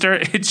toaster,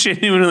 it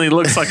genuinely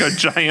looks like a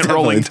giant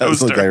rolling It does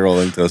toaster. look like a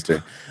rolling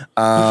toaster.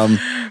 But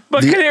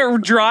can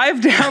it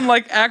drive down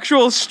like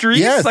actual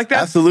streets? Yes, like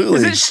that? absolutely.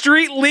 Is it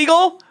street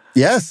legal?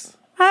 Yes.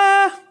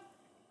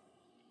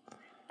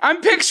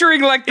 I'm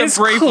picturing like the It's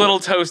brave cool. little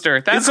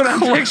toaster. That's It's what I'm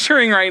cool.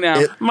 picturing right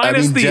now.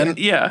 Minus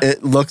yeah.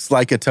 It looks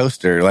like a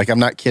toaster. Like, I'm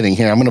not kidding.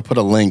 Here, I'm going to put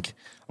a link.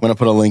 I'm going to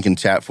put a link in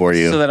chat for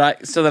you. so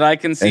that I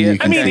can see And you it.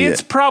 can I mean, see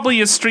it's it.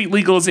 probably as street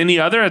legal as any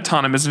other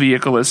autonomous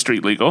vehicle is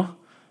street legal.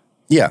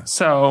 Yeah.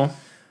 So,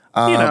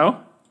 you know.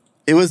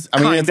 It was,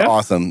 I mean, it's Kinda.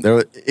 awesome.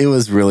 It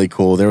was really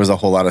cool. There was a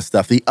whole lot of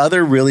stuff. The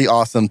other really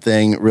awesome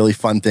thing, really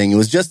fun thing, it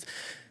was just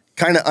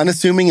kind of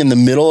unassuming in the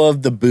middle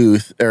of the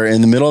booth or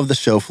in the middle of the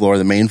show floor,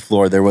 the main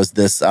floor, there was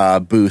this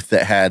booth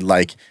that had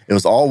like, it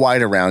was all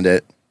white around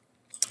it.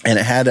 And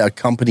it had a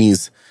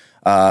company's,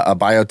 a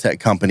biotech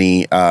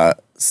company,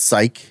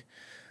 Psychasec.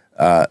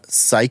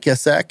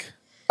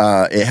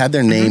 It had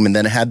their name, and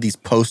then it had these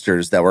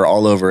posters that were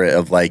all over it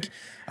of like,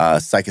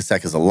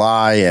 Psychasec is a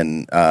lie,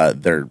 and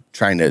they're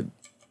trying to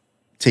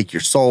take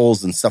your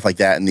souls and stuff like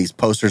that. And these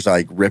posters are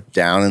like ripped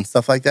down and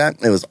stuff like that.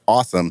 It was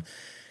awesome.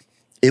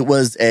 It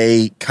was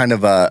a kind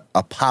of a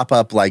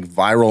pop-up like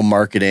viral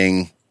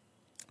marketing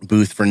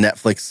booth for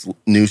Netflix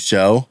new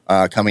show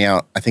coming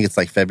out. I think it's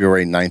like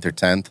February 9th or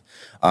 10th.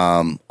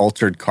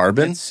 Altered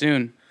Carbon. It's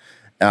soon.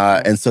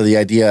 And so the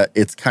idea,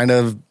 it's kind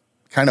of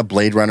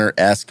Blade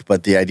Runner-esque,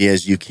 but the idea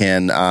is you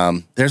can,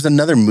 there's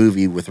another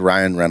movie with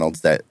Ryan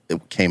Reynolds that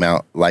it came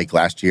out like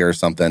last year or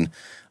something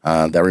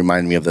that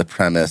reminded me of the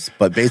premise.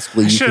 But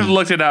basically, I should have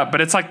looked it up, but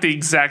it's like the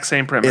exact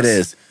same premise. it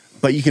is.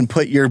 But you can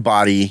put your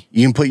body,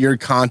 you can put your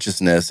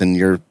consciousness and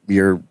your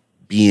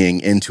being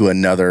into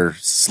another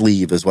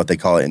sleeve is what they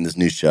call it in this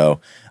new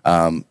show.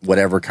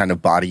 Whatever kind of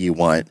body you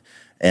want.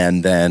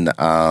 And then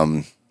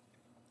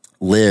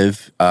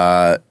live,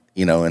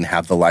 and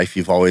have the life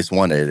you've always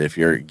wanted. If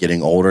you're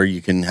getting older,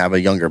 you can have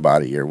a younger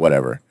body or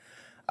whatever.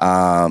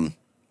 But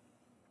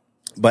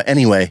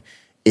anyway,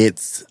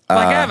 it's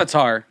Like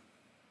Avatar.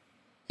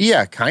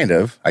 yeah, kind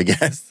of, I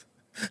guess.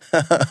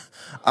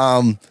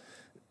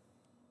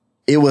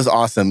 It was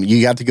awesome.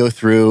 You got to go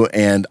through,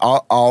 and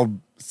I'll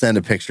send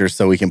a picture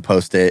so we can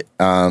post it.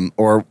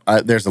 Or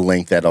there's a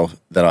link that'll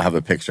have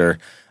a picture.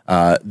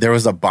 There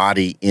was a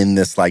body in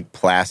this like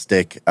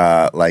plastic,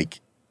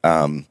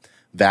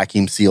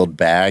 vacuum sealed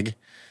bag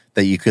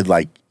that you could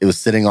it was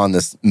sitting on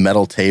this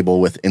metal table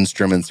with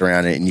instruments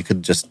around it, and you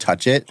could just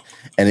touch it,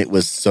 and it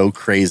was so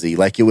crazy.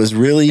 Like it was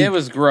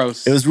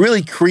gross. It was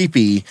really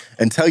creepy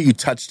until you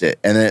touched it,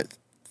 and it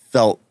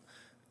felt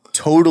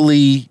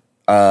totally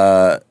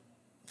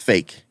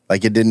fake.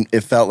 Like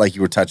it felt like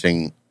you were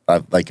touching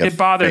It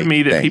bothered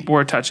me that thing. people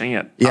were touching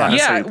it. Yeah. honestly.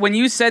 Yeah, when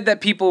you said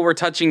that people were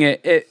touching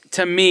it, it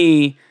to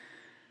me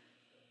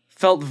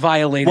felt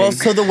violating. Well,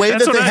 so the way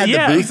That's that they what had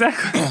yeah, the booth,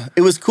 exactly.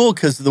 it was cool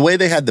because the way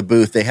they had the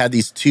booth, they had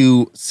these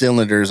two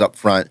cylinders up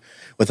front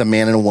with a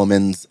man and a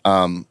woman's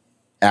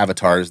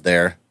avatars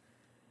there.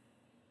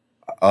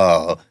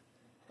 Oh,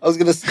 I was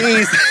gonna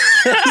sneeze.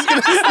 I was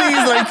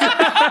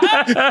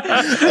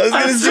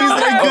gonna sneeze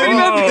like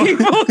I couldn't.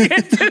 People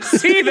get to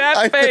see that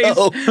I face.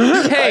 know.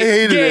 I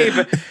Hey,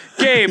 hated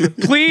Gabe,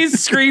 please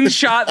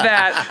screenshot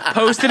that.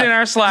 Post it in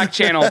our Slack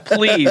channel,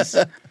 please.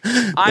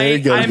 you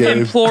go, I'm Gabe.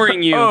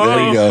 imploring you.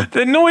 There you go.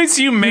 The noise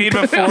you made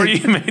before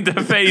you made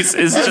the face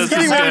is I was just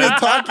getting as ready to good.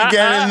 talk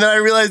again, and then I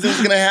realized it was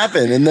going to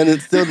happen, and then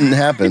it still didn't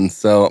happen.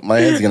 So my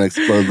head's going to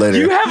explode later.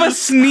 You have a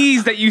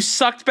sneeze that you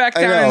sucked back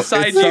I down know,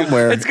 inside it's you.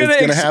 somewhere. It's going to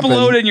It's gonna explode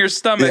happen. in your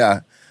stomach.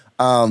 Yeah.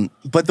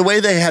 But the way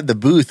they had the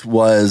booth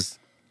was,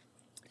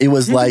 it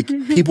was like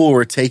people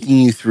were taking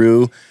you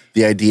through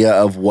the idea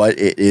of what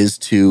it is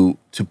to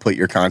put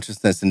your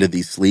consciousness into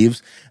these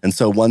sleeves. And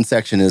so one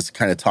section is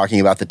kind of talking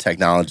about the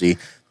technology.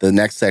 The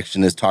next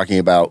section is talking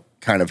about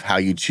kind of how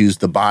you choose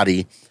the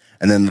body.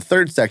 And then the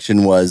third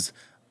section was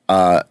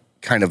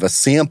kind of a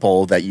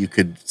sample that you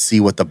could see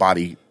what the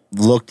body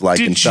looked like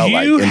and felt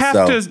like. Did you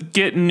have to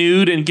get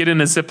nude and get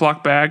in a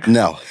Ziploc bag?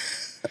 No.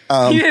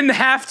 You didn't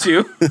have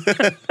to.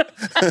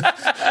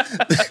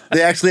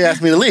 They actually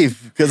asked me to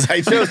leave because I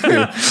chose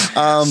to.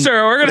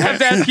 Sir, we're going to have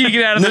to ask you to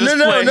get out of this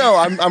place. No.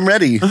 I'm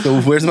ready.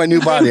 So where's my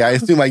new body? I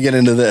assume I get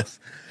into this.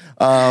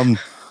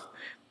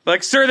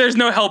 Like, sir, there's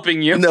no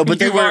helping you. No, but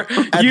they were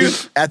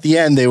at the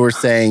end. They were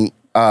saying,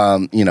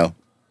 go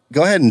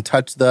ahead and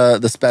touch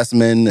the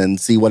specimen and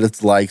see what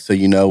it's like, so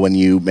you know when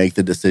you make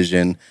the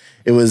decision.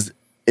 It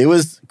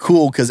was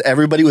cool because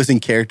everybody was in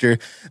character.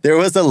 There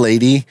was a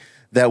lady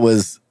that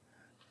was.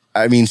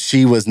 I mean,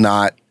 she was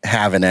not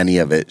having any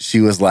of it. She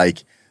was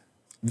like,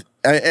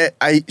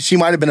 she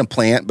might have been a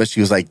plant, but she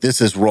was like, "This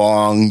is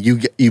wrong.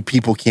 You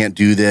people can't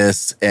do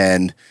this."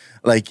 And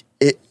like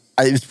it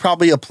was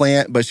probably a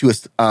plant, but she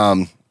was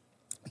talking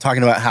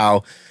about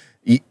how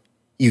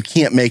you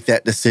can't make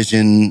that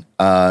decision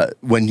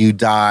when you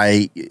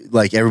die.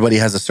 Like everybody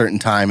has a certain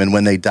time, and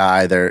when they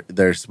die,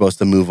 they're supposed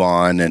to move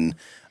on, and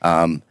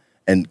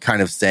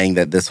kind of saying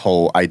that this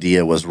whole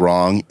idea was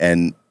wrong.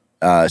 And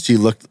she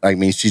looked, I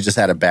mean, she just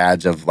had a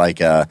badge of like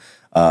a,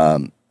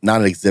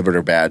 not an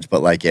exhibitor badge,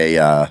 but like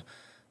a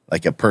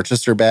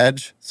purchaser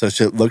badge. So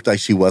she looked like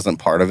she wasn't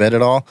part of it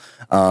at all.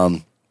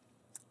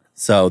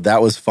 So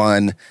that was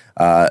fun.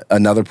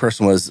 Another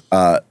person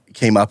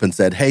came up and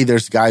said, "Hey,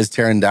 there's guys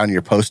tearing down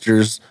your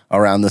posters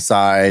around the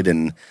side."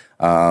 And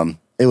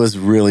it was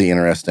really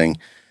interesting.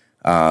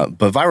 But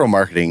viral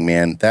marketing,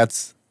 man,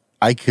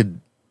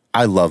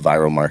 I love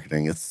viral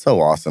marketing. It's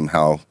so awesome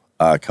how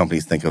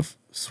companies think of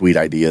sweet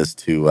ideas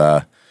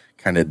to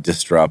kind of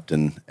disrupt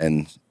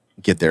and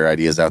get their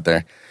ideas out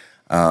there.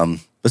 But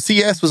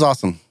CES was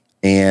awesome.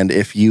 And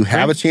if you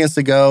have a chance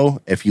to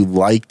go, if you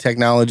like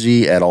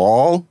technology at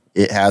all,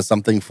 it has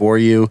something for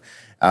you.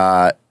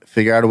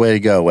 Figure out a way to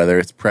go, whether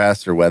it's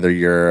press or whether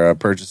you're a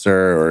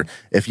purchaser, or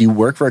if you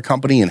work for a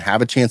company and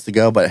have a chance to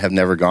go but have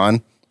never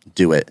gone,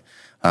 do it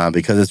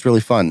because it's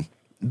really fun.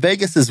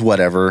 Vegas is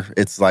whatever.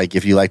 It's like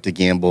if you like to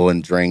gamble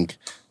and drink,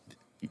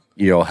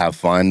 you'll have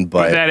fun.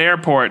 But or that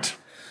airport.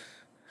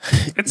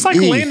 It's like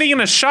landing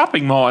in a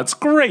shopping mall. It's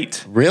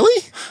great.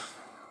 Really?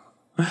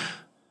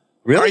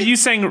 Really? Are you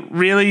saying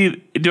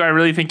really? Do I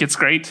really think it's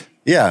great?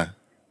 Yeah.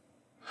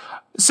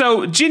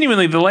 So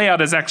genuinely, the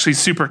layout is actually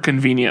super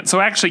convenient.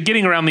 So actually,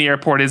 getting around the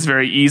airport is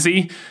very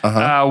easy.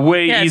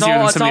 Way easier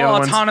than some of the other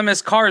ones. It's all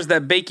autonomous cars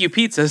that bake you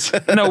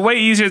pizzas. No, way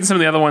easier than some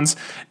of the other ones.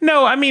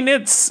 No, I mean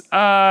it's.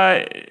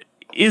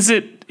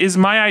 Is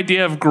my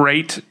idea of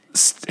great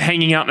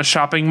hanging out in a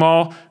shopping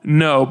mall?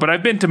 No, but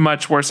I've been to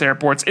much worse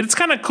airports. It's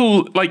kind of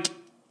cool. Like,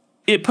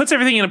 it puts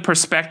everything in a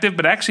perspective,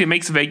 but actually it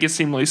makes Vegas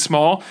seem really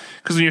small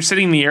because when you're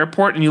sitting in the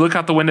airport and you look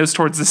out the windows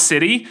towards the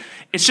city,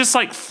 it's just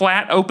like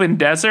flat open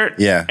desert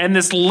and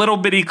this little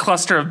bitty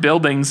cluster of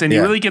buildings. And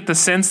you really get the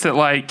sense that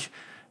like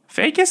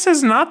Vegas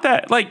is not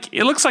that, like,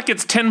 it looks like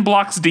it's 10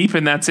 blocks deep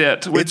and that's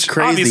it, which it's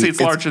crazy. Obviously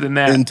it's larger than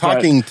that. And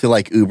talking to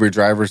like Uber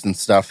drivers and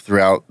stuff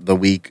throughout the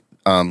week,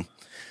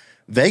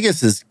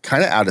 Vegas is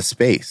kind of out of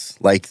space.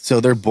 Like, so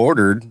they're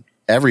bordered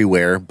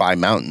everywhere by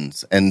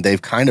mountains, and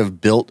they've kind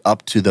of built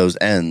up to those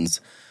ends.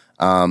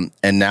 And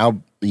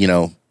now,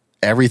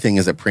 everything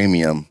is a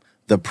premium.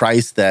 The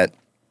price that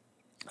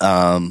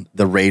the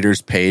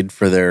Raiders paid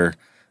for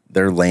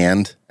their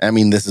land, I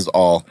mean, this is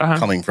all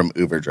coming from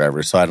Uber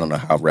drivers, so I don't know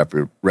how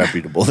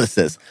reputable this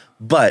is.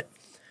 But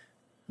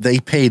they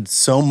paid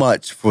so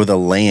much for the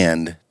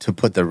land to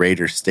put the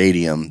Raiders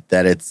stadium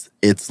that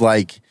it's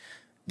like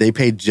they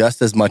paid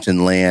just as much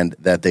in land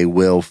that they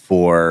will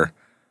for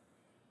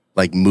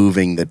like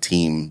moving the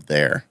team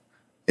there.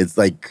 It's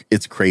like,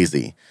 it's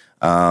crazy.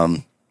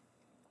 But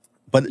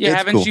yeah,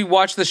 haven't you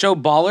watched the show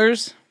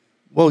Ballers?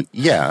 Well,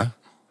 yeah,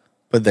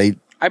 but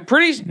I'm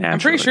pretty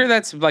sure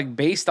that's like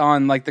based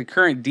on like the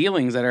current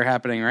dealings that are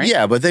happening, right?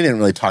 Yeah, but they didn't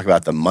really talk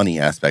about the money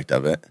aspect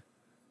of it.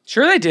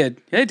 Sure they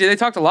did. Yeah, they did. They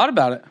talked a lot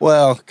about it.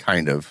 Well,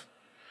 kind of.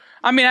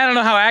 I mean, I don't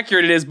know how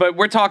accurate it is, but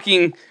we're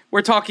talking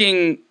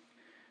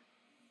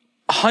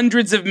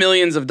hundreds of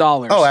millions of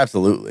dollars. Oh,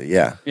 absolutely.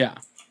 Yeah. Yeah.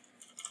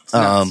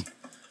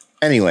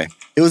 Anyway,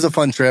 it was a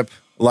fun trip.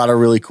 A lot of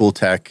really cool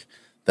tech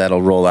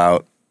that'll roll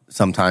out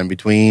sometime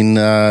between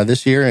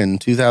this year and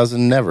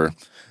 2000 never.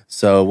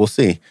 So we'll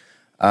see.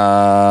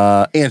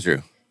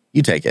 Andrew,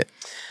 you take it.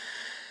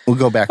 We'll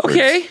go backwards.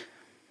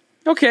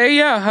 Okay.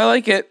 Yeah, I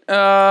like it.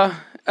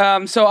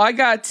 So I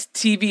got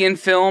TV and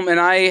film, and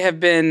I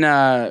have been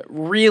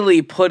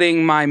really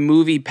putting my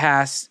movie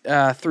pass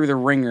through the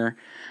ringer.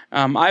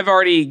 I've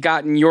already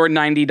gotten your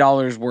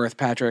 $90 worth,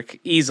 Patrick,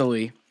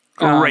 easily.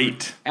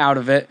 Great. Out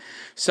of it.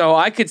 So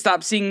I could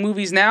stop seeing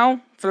movies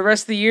now for the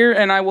rest of the year,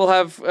 and I will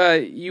have,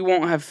 you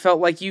won't have felt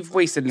like you've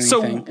wasted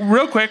anything. So,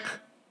 real quick,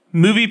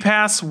 Movie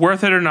Pass,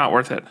 worth it or not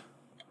worth it?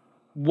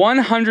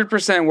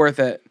 100% worth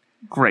it.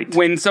 Great.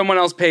 When someone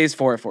else pays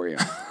for it for you.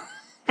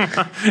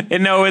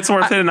 And no, it's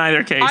worth it in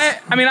either case.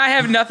 I mean, I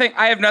have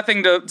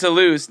nothing to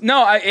lose.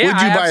 No, Would you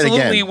buy it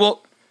again?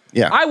 Will.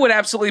 Yeah. I would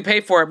absolutely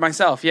pay for it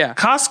myself. Yeah.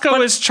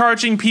 Costco is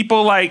charging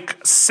people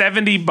like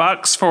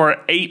 $70 for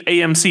 8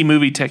 AMC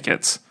movie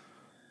tickets.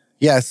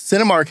 Yeah,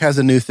 Cinemark has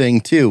a new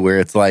thing too, where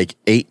it's like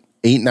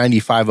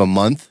 $8.95 a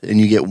month, and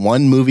you get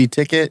one movie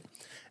ticket,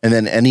 and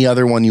then any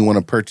other one you want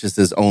to purchase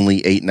is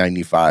only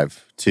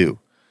 $8.95 too.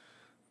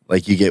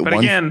 Like you get But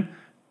one. again,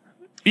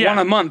 yeah. One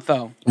a month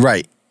though.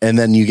 Right. And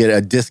then you get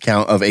a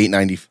discount of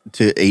 $8.90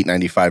 to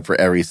 $8.95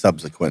 for every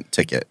subsequent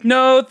ticket.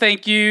 No,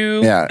 thank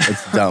you. Yeah,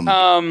 it's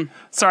dumb.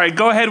 Sorry,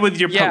 go ahead with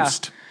your Yeah.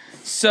 post.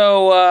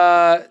 So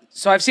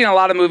I've seen a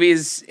lot of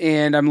movies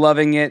and I'm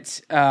loving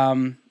it.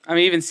 I'm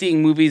even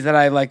seeing movies that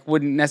I like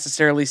wouldn't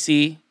necessarily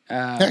see.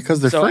 Yeah, because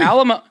they're So free.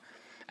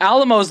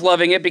 Alamo's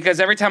loving it because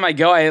every time I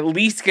go, I at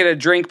least get a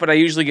drink, but I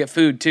usually get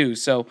food too.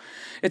 So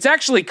it's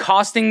actually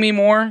costing me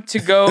more to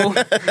go.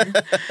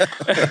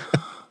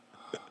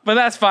 But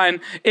that's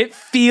fine. It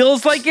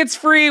feels like it's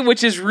free,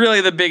 which is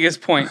really the biggest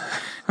point.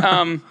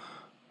 But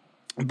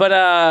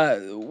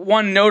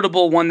one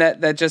notable one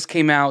that just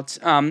came out.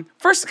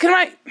 First, can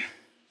I?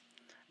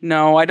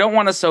 No, I don't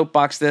want to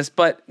soapbox this,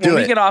 but when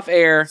we get off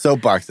air,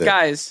 Soapbox it.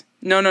 guys.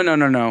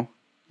 No.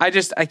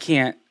 I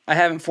can't. I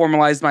haven't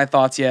formalized my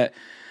thoughts yet.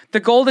 The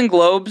Golden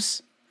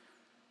Globes.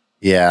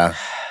 Yeah.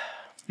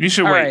 You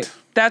should All wait. right,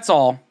 that's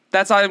all.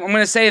 That's all. I'm going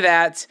to say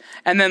that,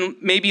 and then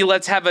maybe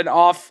let's have an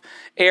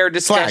off-air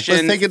discussion.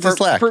 Let's take it to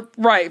Slack.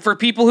 For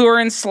people who are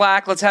in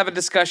Slack, let's have a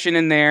discussion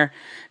in there.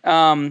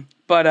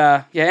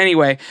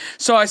 Anyway.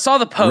 So I saw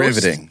the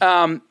post. Riveting.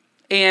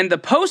 And the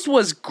post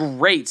was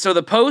great. So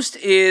the post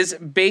is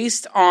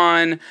based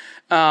on,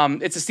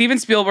 it's a Steven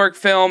Spielberg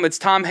film. It's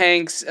Tom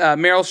Hanks,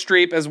 Meryl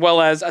Streep, as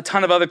well as a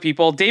ton of other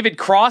people. David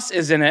Cross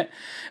is in it.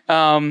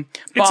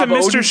 It's a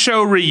Mr.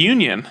 Show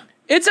reunion.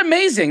 It's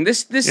amazing.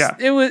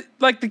 It was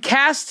like the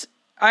cast.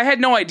 I had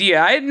no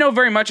idea. I didn't know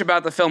very much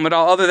about the film at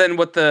all, other than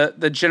what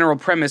the general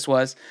premise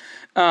was.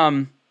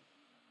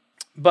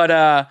 But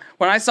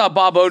when I saw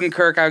Bob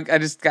Odenkirk, I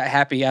just got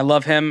happy. I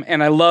love him,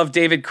 and I love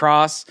David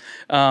Cross.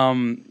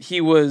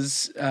 He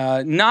was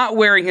not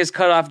wearing his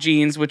cutoff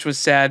jeans, which was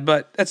sad,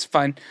 but that's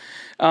fine.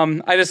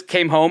 I just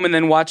came home and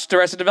then watched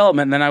Arrested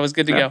Development, and then I was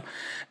good to go.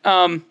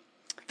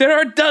 There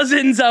are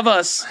dozens of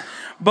us,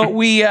 but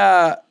we.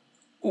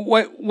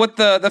 What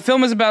the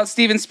film is about,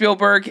 Steven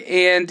Spielberg,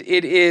 and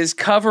it is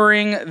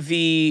covering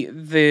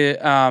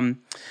that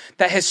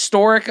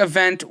historic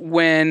event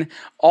when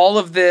all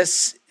of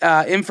this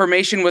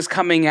information was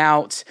coming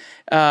out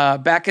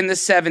back in the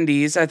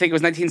 70s. I think it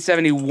was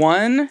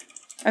 1971.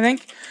 I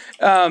think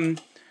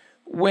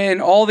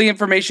when all the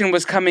information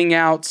was coming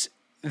out,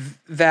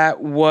 that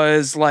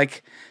was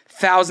like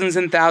thousands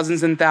and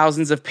thousands and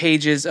thousands of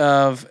pages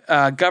of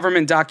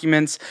government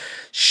documents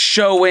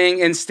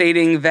showing and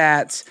stating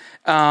that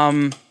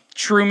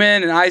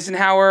Truman and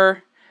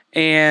Eisenhower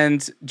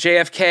and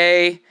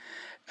JFK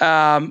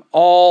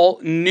all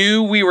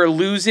knew we were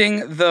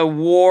losing the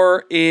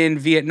war in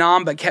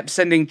Vietnam, but kept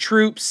sending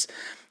troops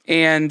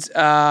and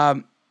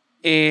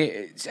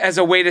as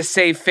a way to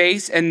save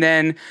face. And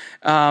then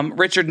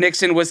Richard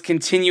Nixon was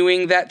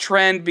continuing that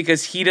trend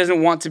because he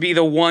doesn't want to be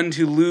the one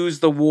to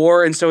lose the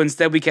war. And so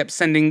instead we kept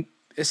sending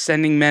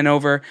men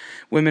over,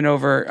 women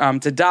over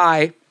to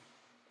die.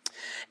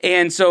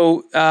 And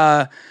so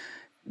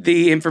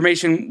the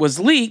information was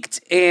leaked,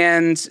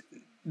 and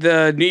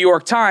the New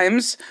York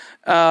Times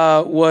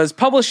was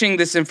publishing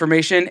this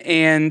information,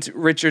 and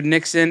Richard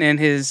Nixon and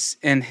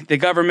the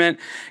government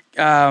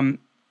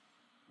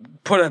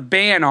put a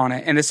ban on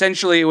it. And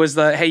essentially it was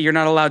hey, you're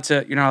not allowed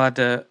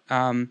to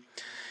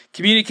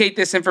communicate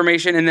this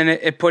information. And then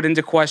it put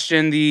into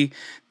question the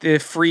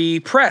free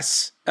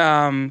press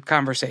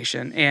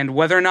conversation and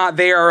whether or not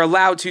they are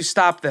allowed to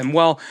stop them.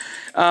 Well,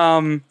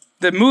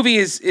 the movie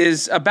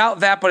is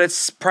about that, but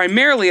it's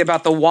primarily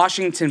about the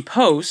Washington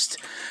Post,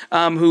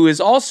 who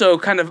is also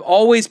kind of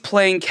always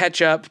playing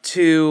catch up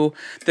to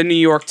the New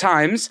York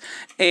Times.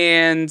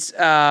 And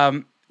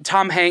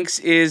Tom Hanks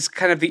is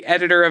kind of the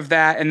editor of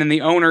that, and then the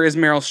owner is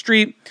Meryl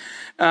Streep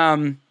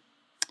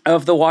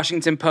of the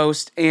Washington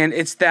Post. And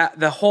it's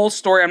the whole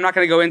story. I'm not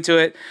going to go into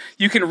it.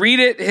 You can read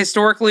it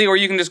historically, or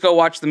you can just go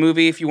watch the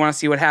movie if you want to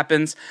see what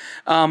happens.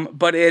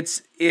 But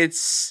it's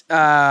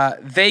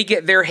they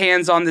get their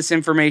hands on this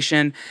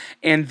information,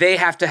 and they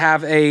have to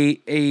have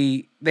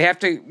they have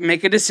to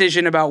make a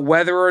decision about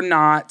whether or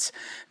not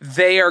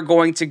they are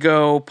going to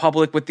go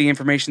public with the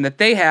information that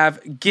they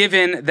have,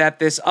 given that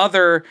there's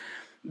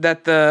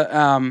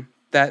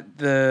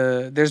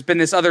been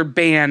this other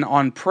ban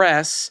on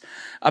press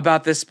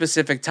about this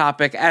specific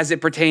topic as it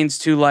pertains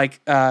to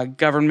like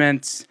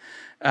government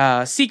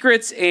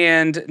secrets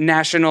and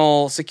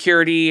national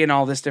security and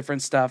all this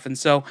different stuff. And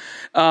so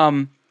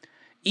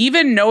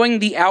even knowing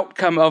the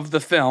outcome of the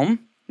film,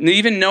 and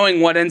even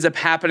knowing what ends up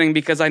happening,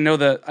 because I know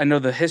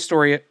the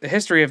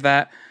history of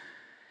that,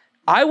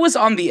 I was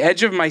on the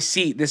edge of my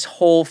seat this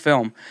whole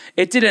film.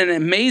 It did an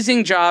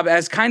amazing job,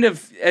 as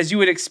you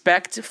would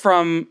expect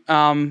from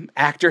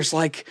actors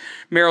like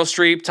Meryl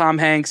Streep, Tom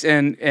Hanks,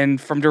 and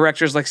from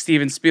directors like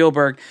Steven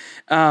Spielberg.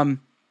 You're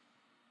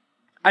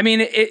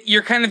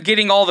kind of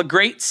getting all the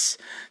greats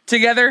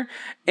together.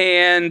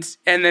 And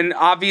then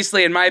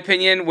obviously, in my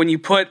opinion, when you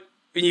put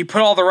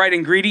all the right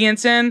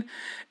ingredients in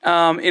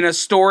a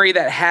story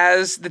that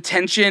has the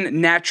tension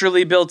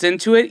naturally built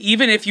into it,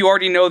 even if you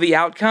already know the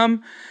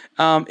outcome,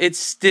 it's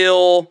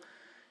still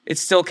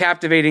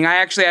captivating. I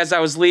actually, as I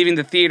was leaving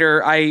the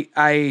theater,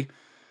 I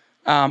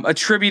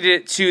attributed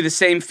it to the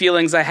same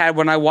feelings I had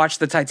when I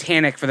watched the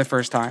Titanic for the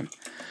first time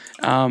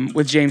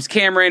with James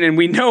Cameron, and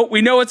we know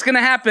what's going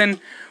to happen.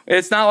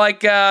 It's not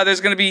like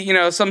there's going to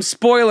be some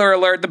spoiler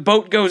alert. The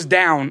boat goes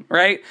down,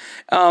 right?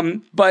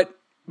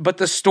 But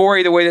the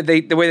story, the way that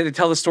they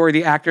tell the story,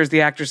 the actors,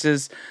 the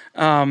actresses,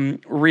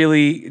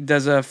 really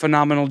does a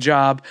phenomenal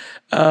job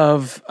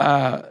of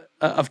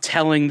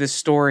telling this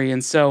story.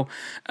 And so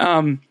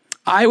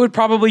I would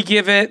probably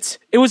give it.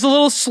 It was a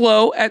little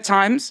slow at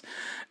times.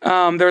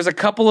 There was a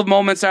couple of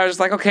moments I was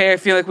like, okay, I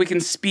feel like we can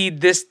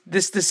speed this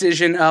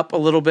decision up a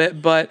little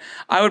bit, but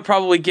I would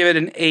probably give it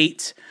an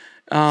 8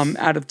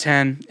 out of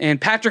 10. And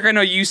Patrick, I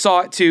know you saw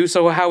it too,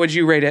 so how would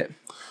you rate it?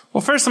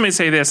 Well, first let me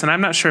say this, and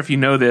I'm not sure if you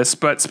know this,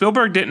 but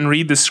Spielberg didn't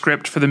read the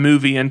script for the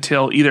movie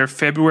until either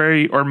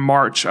February or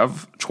March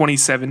of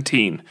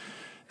 2017.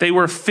 They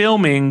were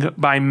filming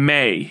by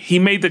May. He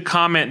made the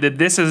comment that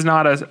this is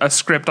not a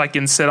script I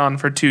can sit on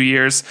for 2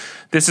 years.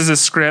 This is a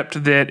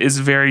script that is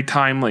very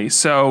timely.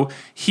 So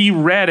he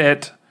read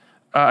it,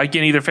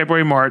 again, either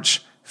February,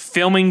 March,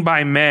 filming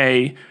by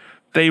May.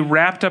 They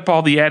wrapped up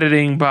all the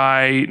editing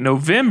by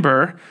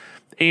November.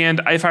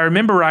 And if I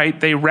remember right,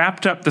 they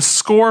wrapped up the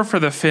score for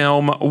the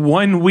film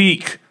 1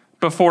 week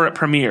before it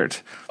premiered.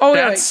 Oh,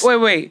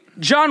 wait.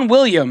 John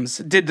Williams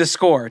did the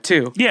score,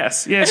 too.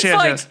 Yes.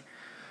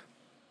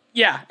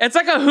 Yeah, it's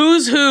like a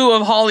who's who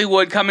of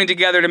Hollywood coming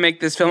together to make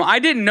this film. I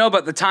didn't know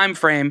about the time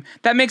frame.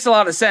 That makes a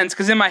lot of sense,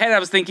 because in my head I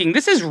was thinking,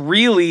 this is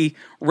really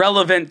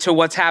relevant to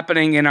what's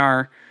happening in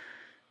our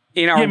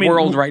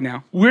world right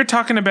now. We're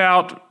talking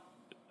about...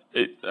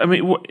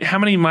 how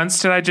many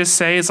months did I just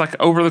say? It's like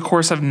over the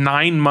course of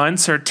 9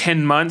 months or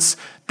 10 months,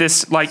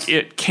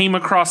 it came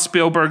across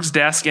Spielberg's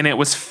desk and it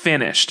was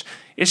finished.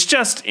 It's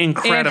just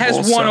incredible. And it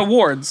has won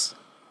awards.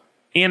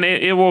 And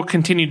it will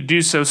continue to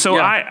do so. So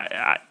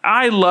yeah.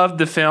 I love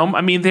the film.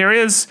 I mean,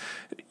 how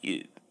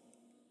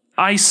do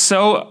I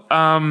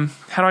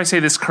say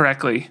this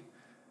correctly?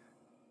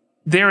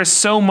 There is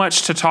so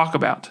much to talk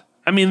about.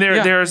 I mean,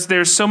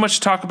 there's so much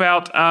to talk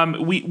about.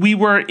 We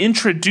were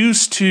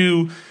introduced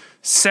to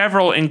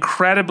several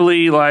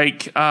incredibly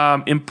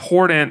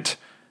important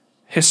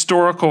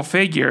historical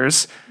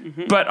figures,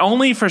 but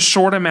only for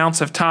short amounts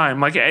of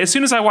time. Like, as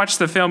soon as I watched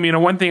the film,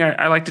 one thing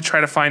I like to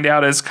try to find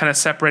out is kind of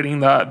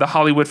separating the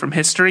Hollywood from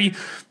history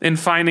and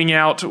finding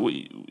out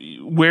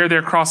where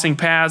they're crossing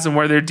paths and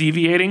where they're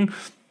deviating,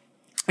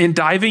 and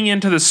diving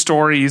into the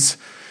stories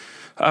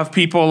of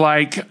people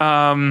like,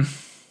 Daniel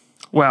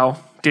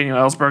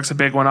Ellsberg's a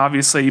big one,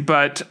 obviously,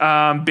 but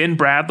Ben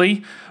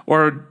Bradlee,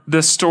 or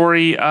the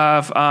story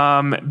of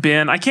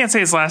Ben. I can't say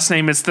his last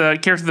name. It's the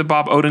character that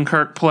Bob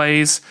Odenkirk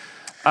plays.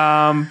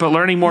 But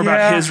learning more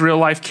about his real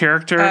life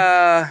character.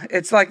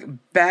 It's like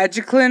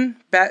Badjiklin.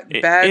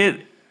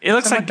 It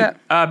looks like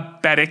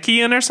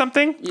Badikian or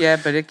something. Yeah,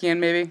 Badikian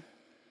maybe.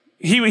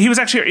 He was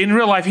actually in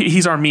real life.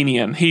 He's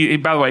Armenian.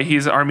 By the way,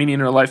 he's Armenian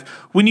in real life.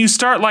 When you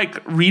start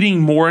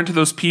reading more into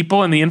those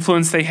people and the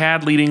influence they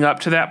had leading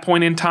up to that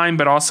point in time,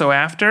 but also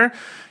after,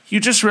 you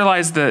just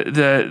realize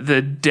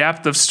the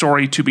depth of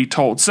story to be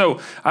told. So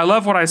I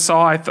love what I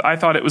saw. I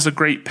thought it was a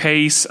great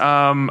pace.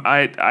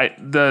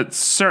 The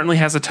certainly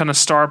has a ton of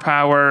star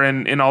power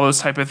and all those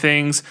type of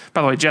things.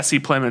 By the way, Jesse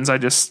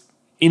Plemons,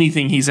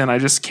 anything he's in, I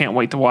just can't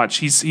wait to watch.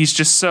 He's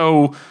just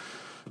so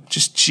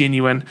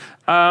genuine.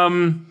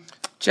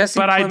 Jesse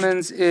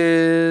Plemons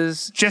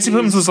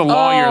was a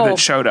lawyer that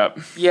showed up.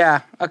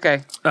 Yeah.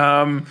 Okay.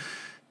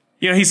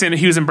 He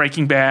was in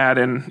Breaking Bad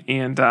and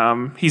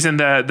he's in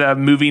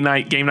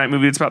the game night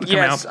movie that's about to come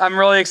out. Yes, I'm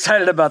really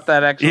excited about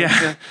that, actually.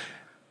 Yeah.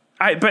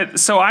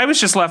 So I was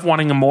just left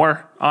wanting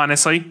more,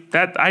 honestly.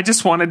 That I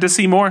just wanted to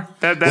see more.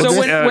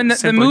 So when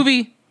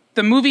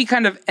the movie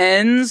kind of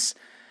ends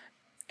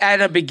at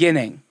a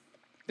beginning.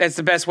 That's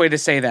the best way to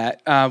say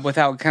that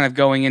without kind of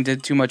going into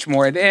too much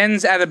more. It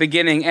ends at a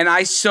beginning, and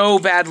I so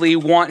badly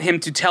want him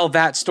to tell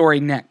that story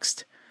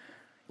next.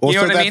 Well,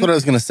 so that's what I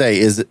was going to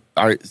say.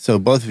 So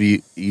both of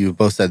you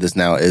both said this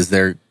now.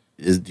 Do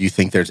you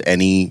think there's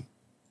any,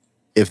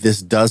 if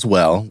this does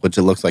well, which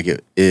it looks like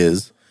it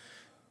is,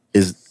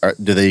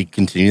 do they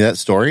continue that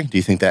story? Do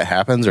you think that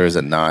happens, or is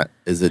it not?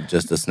 Is it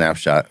just a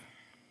snapshot?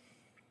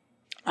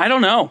 I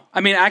don't know. I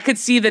mean, I could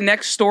see the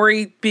next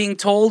story being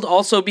told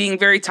also being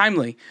very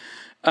timely.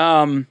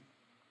 I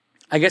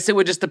guess it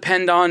would just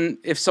depend on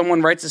if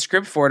someone writes a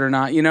script for it or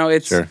not.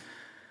 Sure.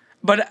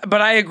 But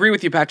I agree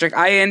with you, Patrick.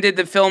 I ended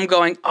the film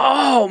going,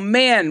 "Oh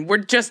man, we're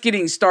just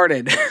getting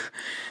started."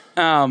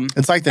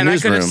 It's like the newsroom. And I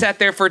could have sat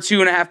there for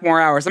 2.5 more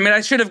hours. I mean,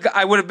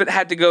 I would have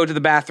had to go to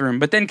the bathroom,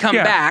 but then come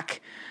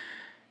back.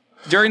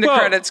 During the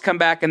credits, come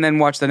back and then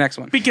watch the next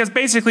one. Because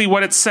basically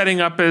what it's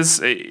setting up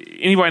is,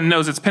 anyone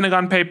knows it's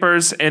Pentagon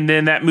Papers, and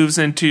then that moves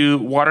into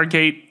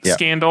Watergate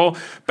scandal.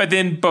 But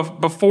then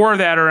before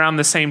that, around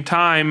the same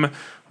time,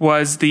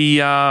 was the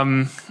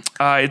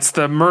it's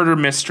the murder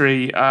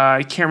mystery.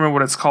 I can't remember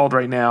what it's called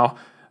right now.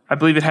 I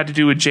believe it had to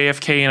do with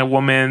JFK and a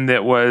woman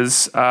that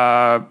was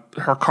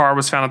her car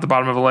was found at the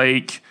bottom of a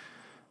lake.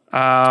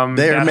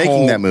 They're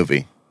making that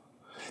movie.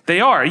 They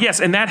are,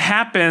 yes, and that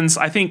happens,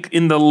 I think,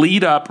 in the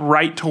lead up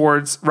right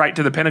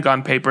to the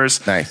Pentagon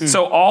Papers. Nice.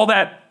 So all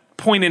that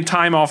point in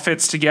time all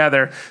fits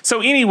together.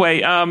 So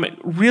anyway,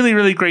 really,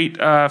 really great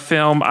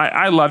film.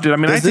 I loved it. I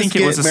mean, I think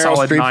it was a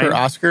solid 9.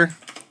 Does this get Meryl Streep her Oscar?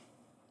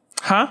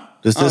 Huh?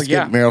 Does this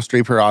get Meryl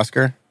Streep her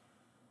Oscar?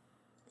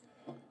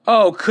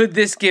 Oh, could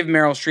this give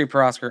Meryl Streep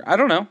her Oscar? I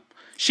don't know.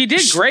 She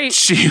did great.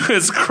 She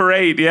was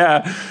great,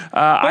 yeah.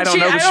 I don't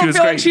know, but she was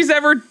feel great. like she's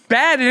ever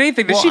bad at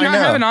anything. Did she not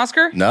have an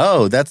Oscar?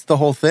 No, that's the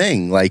whole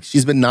thing. Like,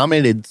 she's been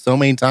nominated so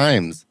many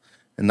times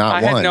and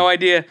not won. I had no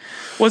idea.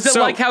 Was it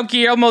like how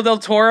Guillermo del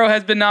Toro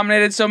has been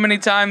nominated so many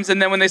times,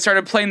 and then when they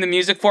started playing the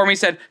music for him, he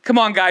said, "Come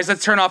on, guys,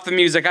 let's turn off the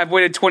music. I've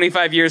waited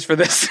 25 years for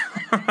this."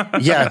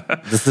 Yeah,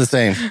 it's the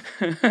same.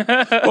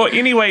 Well,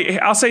 anyway,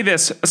 I'll say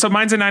this. So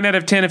mine's a 9 out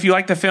of 10. If you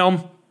like the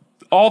film,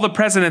 All the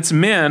President's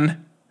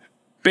Men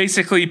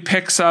basically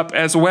picks up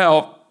as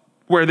well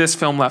where this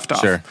film left off.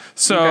 Sure.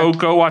 So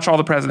go watch All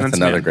the President's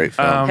Men. That's another great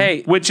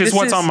film. Which is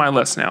what's on my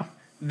list now.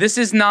 This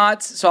is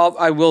not, so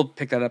I will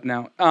pick that up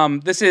now.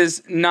 This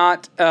is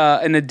not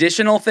an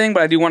additional thing,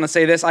 but I do want to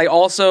say this. I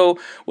also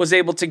was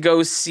able to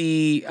go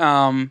see,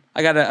 I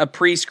got a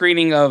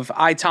pre-screening of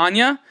I,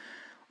 Tonya.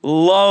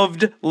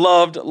 Loved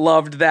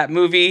that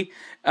movie.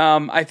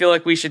 I feel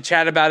like we should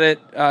chat about it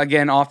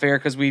again off air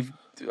because we've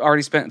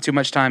already spent too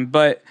much time.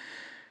 But,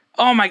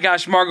 oh my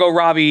gosh, Margot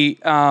Robbie,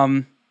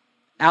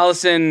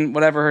 Allison,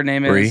 whatever her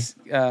name is.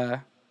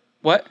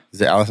 What?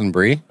 Is it Allison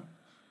Brie?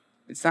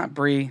 It's not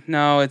Brie.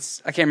 No, I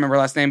can't remember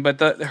her last name, but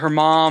her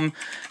mom,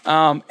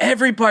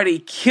 everybody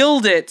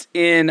killed it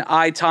in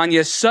I,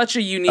 Tonya. Such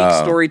a unique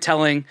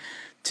storytelling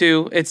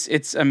too.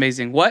 It's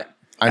amazing. What?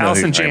 I know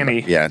Allison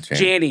Janney. Yeah,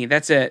 Janney.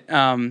 That's it.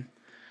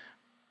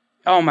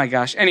 Oh my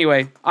gosh.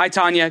 Anyway, I,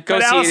 Tonya, go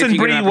but see Allison it. Allison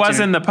Brie was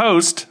in the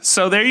post,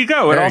 so there you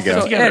go. It all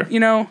fits together. You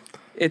know,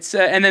 it's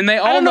and then they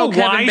all I don't know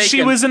Kevin why Bacon.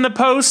 she was in the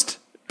post,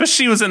 but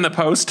she was in the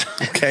post.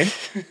 Okay.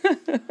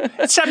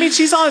 I mean,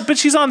 she's on.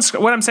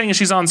 What I'm saying is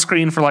she's on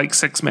screen for like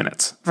 6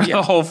 minutes for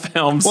the whole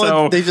film.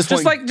 Well, so they just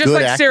like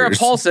actors. Sarah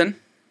Paulson.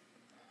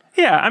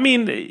 Yeah, I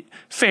mean,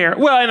 fair.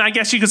 Well, and I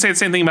guess you could say the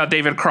same thing about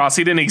David Cross.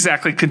 He didn't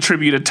exactly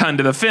contribute a ton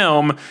to the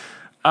film.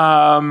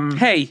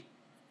 Hey,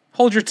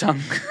 hold your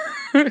tongue.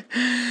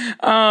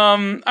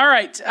 All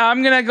right,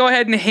 I'm gonna go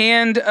ahead and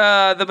hand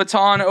the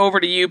baton over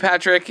to you,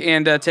 Patrick,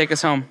 and take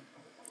us home.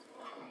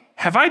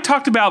 Have I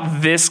talked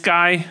about this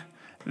guy?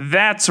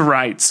 That's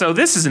right. So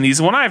this is an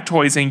easy one. I have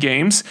toys and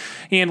games,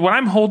 and what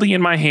I'm holding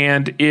in my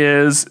hand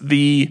is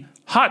the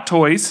Hot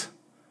Toys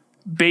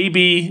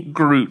Baby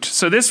Groot.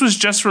 So this was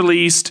just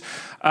released.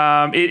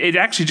 It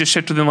actually just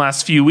shipped within the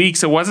last few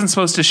weeks. It wasn't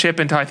supposed to ship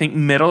until I think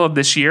middle of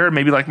this year,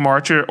 maybe like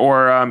March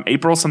or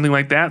April, something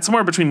like that,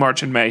 somewhere between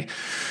March and May.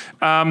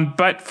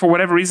 But for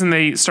whatever reason,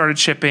 they started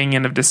shipping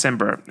end of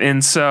December.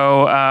 And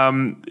so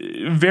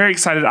very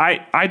excited.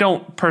 I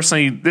don't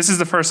personally, this is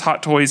the first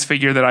Hot Toys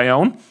figure that I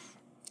own.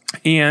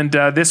 And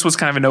this was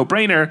kind of a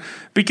no-brainer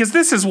because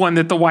this is one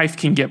that the wife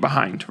can get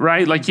behind,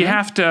 right? Like you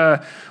have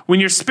to, when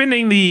you're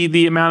spending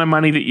the amount of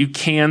money that you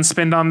can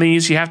spend on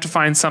these, you have to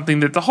find something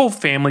that the whole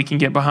family can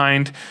get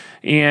behind.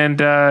 And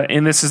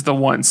this is the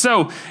one.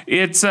 So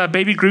it's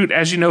Baby Groot,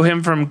 as you know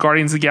him from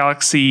Guardians of the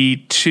Galaxy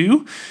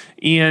 2.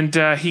 And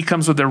he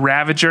comes with a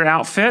Ravager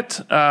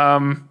outfit.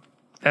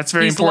 That's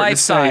very important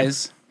to say. He's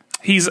life-size.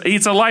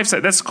 He's a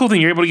life-size. That's the cool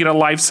thing. You're able to get a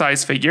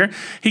life-size figure.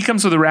 He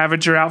comes with a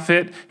Ravager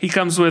outfit. He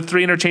comes with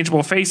 3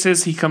 interchangeable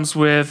faces. He comes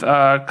with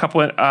a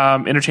couple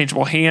of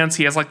interchangeable hands.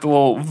 He has like the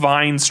little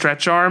vine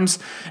stretch arms.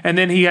 And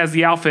then he has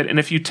the outfit. And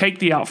if you take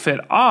the outfit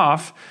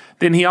off,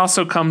 then he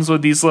also comes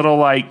with these little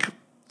like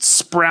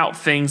sprout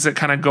things that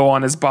kind of go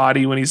on his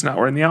body when he's not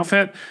wearing the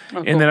outfit. Oh,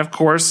 cool. And then, of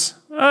course,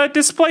 a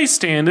display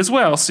stand as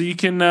well, so you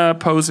can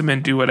pose him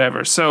and do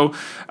whatever. So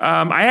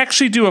I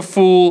actually do a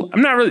full,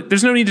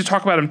 there's no need to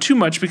talk about him too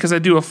much because I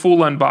do a full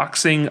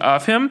unboxing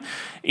of him,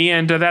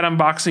 and that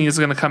unboxing is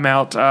going to come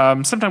out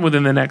sometime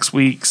within the next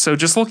week. So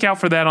just look out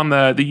for that on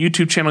the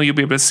YouTube channel. You'll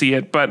be able to see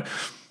it. But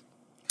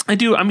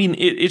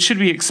it should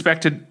be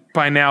expected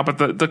by now,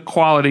 but the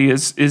quality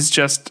is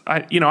just,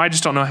 I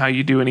just don't know how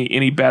you do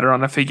any better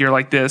on a figure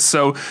like this.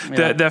 So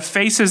the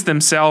faces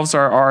themselves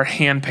are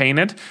hand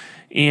painted.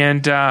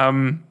 And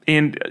the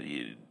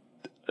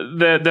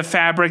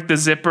fabric, the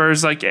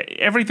zippers, like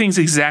everything's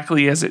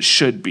exactly as it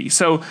should be.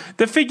 So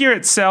the figure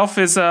itself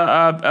is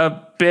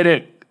a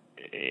bit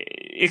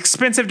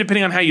expensive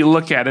depending on how you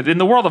look at it. In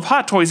the world of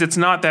Hot Toys, it's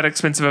not that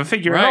expensive a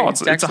figure at all.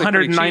 It's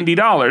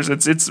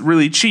 $190. It's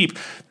really cheap.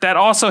 That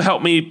also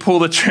helped me pull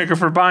the trigger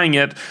for buying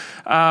it.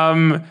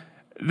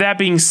 That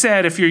being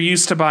said, if you're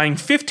used to buying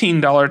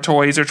 $15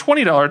 toys or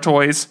 $20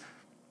 toys,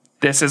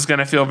 this is going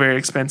to feel very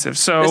expensive.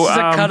 So This is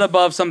a cut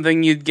above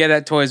something you'd get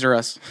at Toys R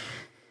Us.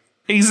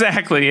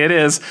 Exactly, it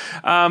is.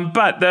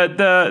 But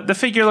the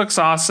figure looks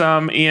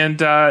awesome, and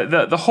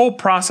the whole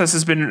process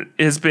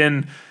has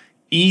been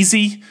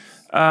easy.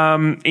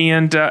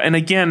 And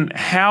again,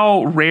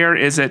 how rare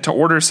is it to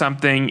order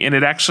something and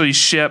it actually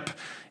ship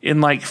in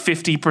like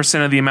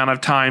 50% of the amount of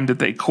time that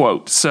they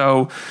quote?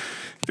 So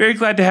very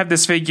glad to have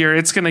this figure.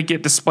 It's going to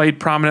get displayed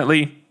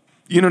prominently.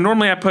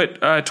 Normally I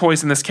put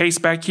toys in this case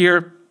back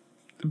here,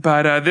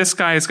 but this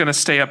guy is going to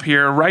stay up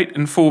here right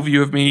in full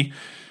view of me,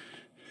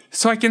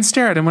 so I can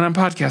stare at him when I'm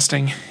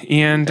podcasting.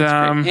 And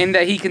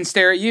that he can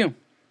stare at you.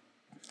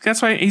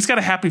 That's why he's got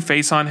a happy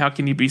face on. How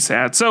can you be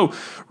sad? So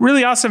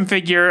really awesome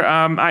figure.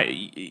 At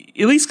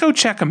least go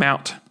check him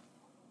out.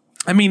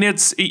 I mean,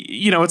 it's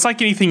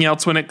like anything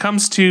else when it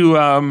comes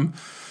to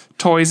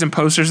toys and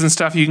posters and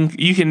stuff.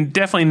 You can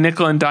definitely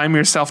nickel and dime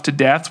yourself to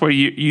death where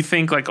you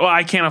think like, oh,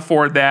 I can't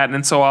afford that,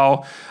 and so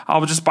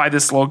I'll just buy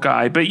this little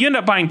guy. But you end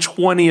up buying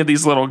 20 of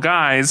these little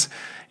guys,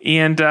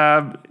 and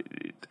I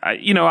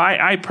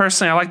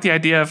personally, I like the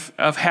idea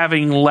of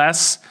having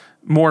less,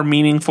 more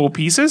meaningful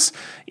pieces.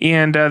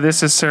 And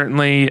this is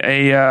certainly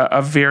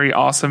a very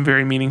awesome,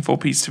 very meaningful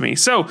piece to me.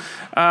 So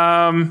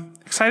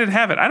excited to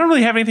have it. I don't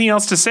really have anything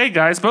else to say,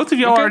 guys. Both of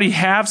y'all already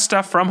have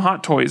stuff from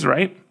Hot Toys,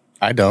 right?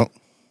 I don't.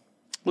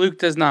 Luke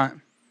does not.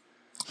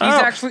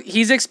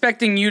 He's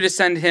expecting you to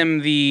send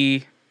him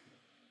the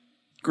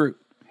Groot.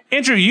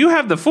 Andrew, you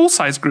have the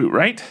full-size Groot,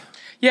 right?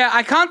 Yeah,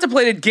 I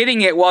contemplated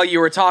getting it while you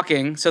were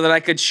talking so that I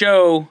could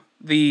show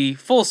the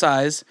full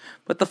size,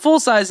 but the full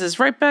size is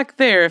right back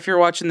there if you're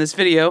watching this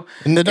video.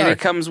 In the dark. And it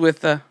comes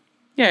with, in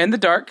the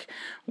dark.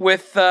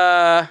 With,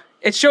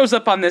 it shows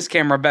up on this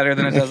camera better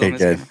than it does on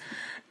this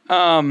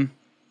camera.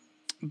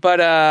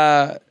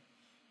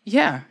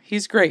 Yeah,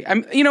 he's great.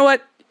 You know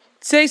what?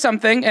 Say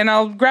something and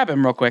I'll grab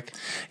him real quick.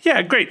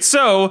 Yeah, great.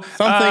 So,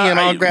 and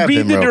I'll grab him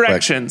read the real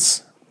directions.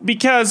 Quick.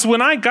 Because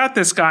when I got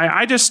this guy,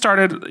 I just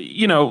started,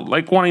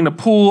 like wanting to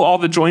pull all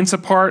the joints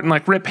apart and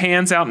like rip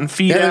hands out and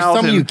feet out.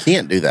 Some of you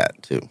can't do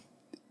that too.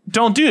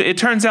 Don't do it. It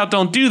turns out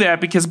don't do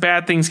that because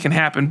bad things can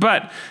happen.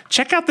 But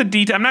check out the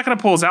detail. I'm not going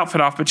to pull his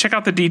outfit off, but check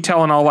out the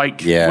detail and all what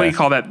do you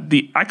call that?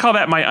 I call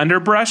that my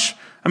underbrush.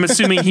 I'm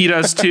assuming he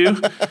does too.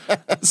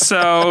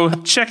 So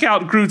check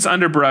out Groot's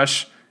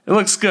underbrush. It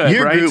looks good,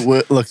 Your right?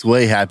 Groot looks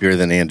way happier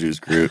than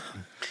Andrew's Groot.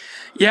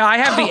 Yeah, I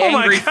have the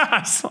angry.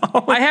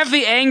 Oh I have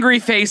the angry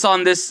face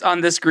on this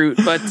Groot,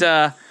 but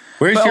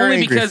where's but your only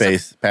angry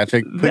face,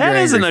 Patrick? Put that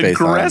your is an angry face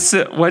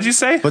aggressive. on. What'd you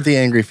say? Put the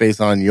angry face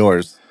on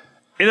yours.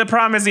 And the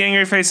problem is the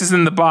angry face is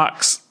in the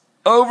box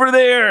over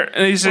there,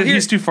 and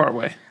he's too far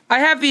away. I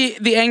have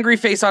the angry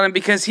face on him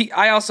because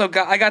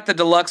I got the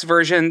deluxe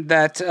version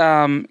that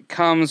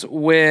comes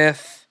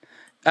with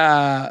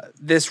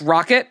this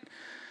Rocket.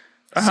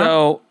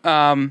 So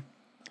and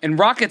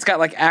Rocket's got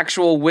like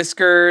actual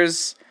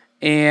whiskers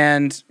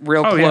and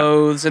real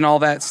clothes and all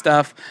that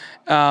stuff.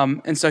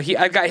 And so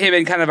I've got him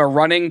in kind of a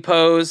running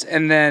pose,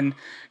 and then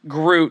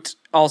Groot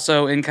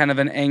also in kind of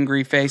an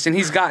angry face. And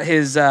he's got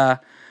his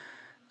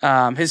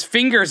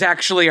fingers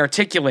actually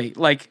articulate,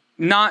 like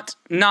not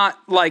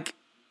like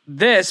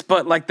this,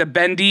 but like the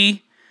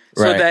bendy,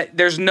 so that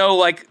there's no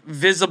like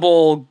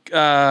visible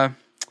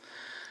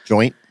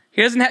joint.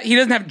 He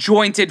doesn't have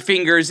jointed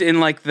fingers in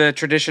like the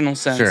traditional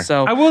sense. Sure.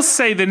 So I will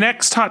say the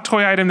next hot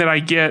toy item that I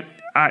get,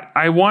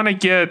 I want to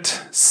get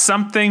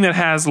something that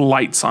has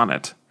lights on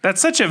it. That's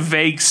such a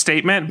vague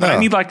statement, but I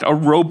need like a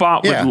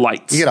robot with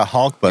lights. You get a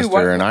Hulkbuster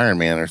or an Iron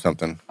Man or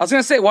something. I was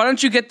going to say, why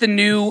don't you get the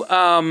new...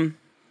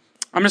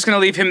 I'm just going to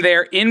leave him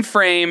there in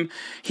frame.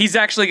 He's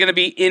actually going to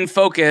be in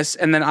focus,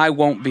 and then I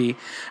won't be.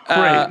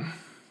 Great.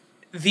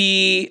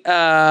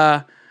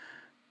 I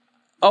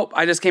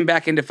just came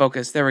back into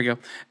focus. There we go.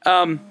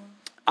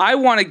 I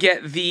want to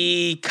get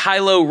the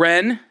Kylo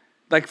Ren,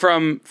 like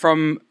from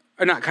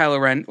not Kylo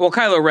Ren. Well,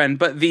 Kylo Ren,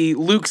 but the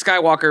Luke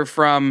Skywalker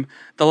from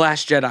The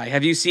Last Jedi.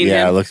 Have you seen him?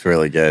 Yeah, it looks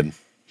really good.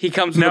 He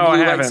comes with a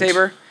blue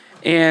lightsaber.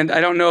 And I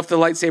don't know if the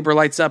lightsaber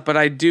lights up, but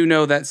I do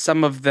know that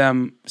some of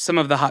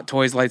the Hot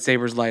Toys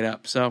lightsabers light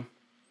up. So,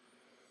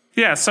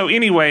 yeah. So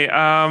anyway,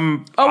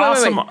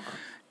 awesome.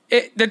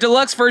 Wait. The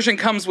deluxe version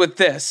comes with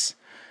this.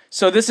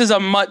 So this is a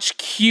much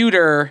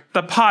cuter,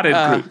 the potted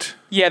Groot.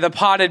 Yeah, the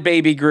potted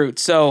baby Groot.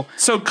 So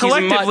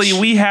collectively,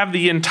 we have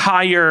the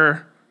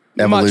entire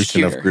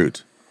evolution of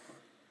Groot.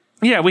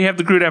 Yeah, we have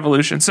the Groot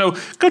evolution. So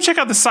go check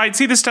out the site,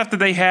 see the stuff that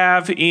they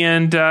have,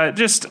 and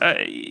this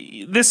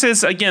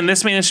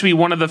managed to be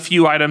one of the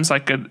few items I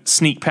could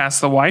sneak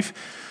past the wife.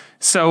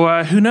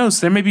 So who knows?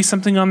 There may be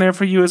something on there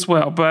for you as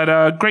well.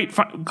 But great,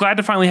 glad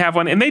to finally have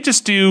one. And they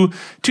just do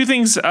two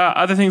things.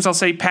 Other things I'll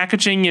say,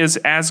 packaging is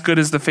as good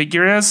as the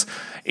figure is.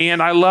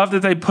 And I love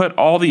that they put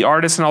all the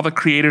artists and all the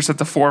creators at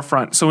the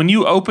forefront. So when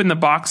you open the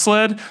box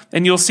lid,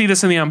 and you'll see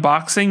this in the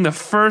unboxing, the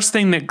first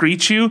thing that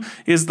greets you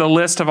is the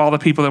list of all the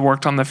people that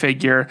worked on the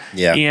figure.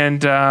 Yeah.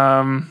 And,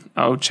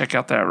 check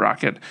out that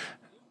Rocket.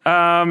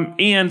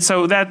 And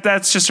so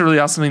that's just a really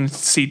awesome thing to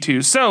see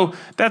too. So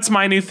that's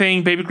my new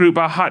thing, Baby Groot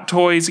by Hot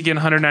Toys. Again,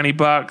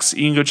 $190.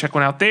 You can go check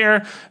one out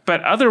there.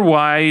 But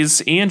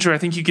otherwise, Andrew, I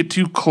think you get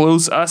to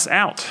close us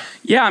out.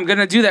 Yeah, I'm going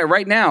to do that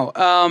right now.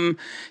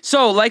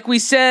 So like we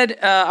said,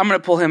 I'm going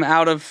to pull him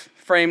out of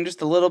frame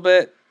just a little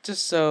bit,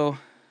 just so...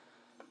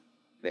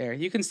 There,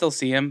 you can still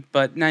see him,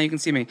 but now you can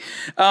see me.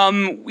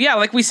 Yeah,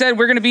 like we said,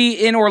 we're going to be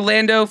in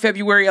Orlando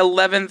February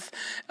 11th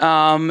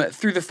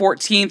through the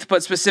 14th,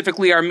 but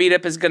specifically our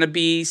meetup is going to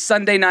be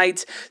Sunday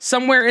night,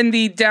 somewhere in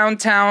the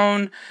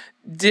downtown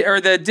or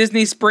the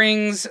Disney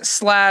Springs /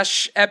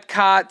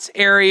 Epcot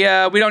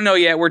area. We don't know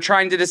yet. We're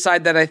trying to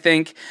decide that, I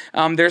think.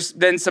 There's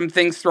been some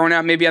things thrown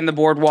out maybe on the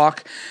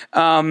boardwalk.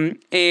 So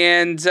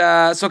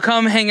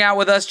come hang out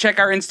with us. Check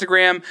our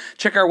Instagram.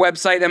 Check our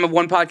website,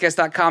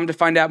 mf1podcast.com, to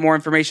find out more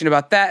information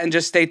about that, and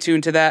just stay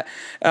tuned to that.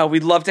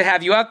 We'd love to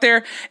have you out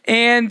there.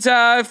 And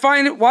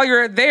while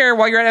you're at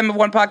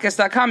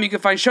mf1podcast.com, you can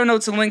find show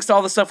notes and links to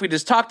all the stuff we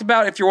just talked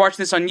about. If you're watching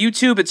this on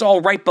YouTube, it's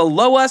all right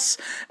below us.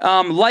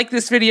 Like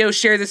this video,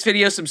 share this video,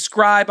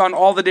 subscribe on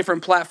all the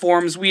different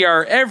platforms. We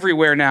are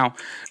everywhere now.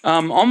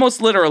 Almost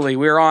literally.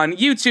 We're on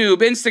YouTube,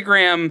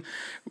 Instagram,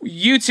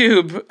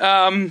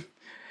 Spotify,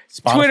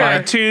 Twitter,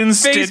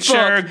 iTunes, Facebook,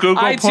 Stitcher,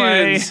 Google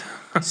iTunes.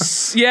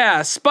 Play.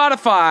 Yeah,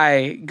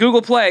 Spotify,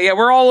 Google Play. Yeah,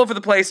 we're all over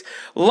the place.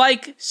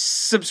 Like,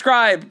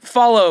 subscribe,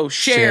 follow,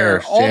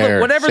 share,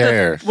 whatever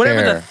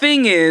the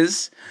thing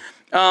is.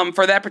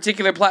 For that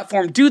particular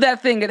platform, do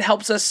that thing. It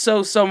helps us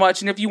so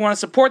much. And if you want to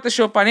support the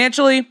show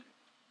financially,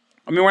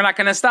 I mean, we're not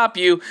going to stop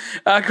you.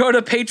 Go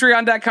to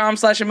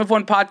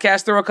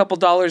patreon.com/mf1podcast. Throw a couple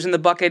dollars in the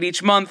bucket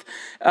each month.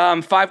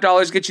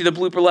 $5 gets you the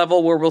blooper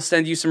level, where we'll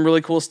send you some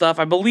really cool stuff.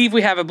 I believe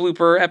we have a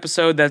blooper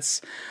episode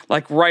that's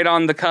like right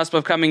on the cusp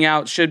of coming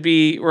out.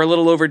 We're a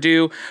little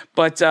overdue,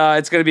 but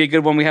it's going to be a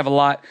good one. We have a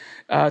lot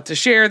to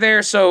share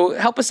there. So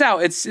help us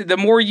out. It's the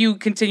more you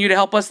continue to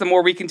help us, the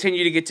more we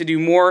continue to get to do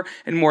more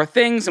and more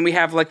things. And we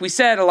have, like we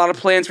said, a lot of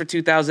plans for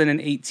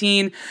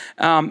 2018.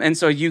 And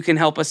so you can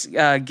help us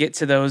get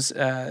to those,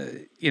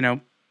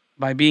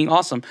 by being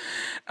awesome.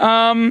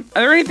 Are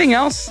there anything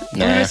else?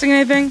 Nah. Are we missing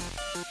anything?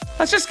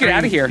 Let's just get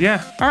out of here.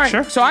 Yeah. All right.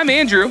 Sure. So I'm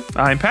Andrew.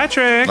 I'm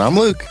Patrick. I'm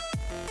Luke.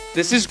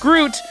 This is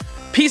Groot.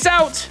 Peace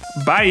out.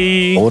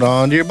 Bye. Hold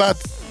on to your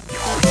butts.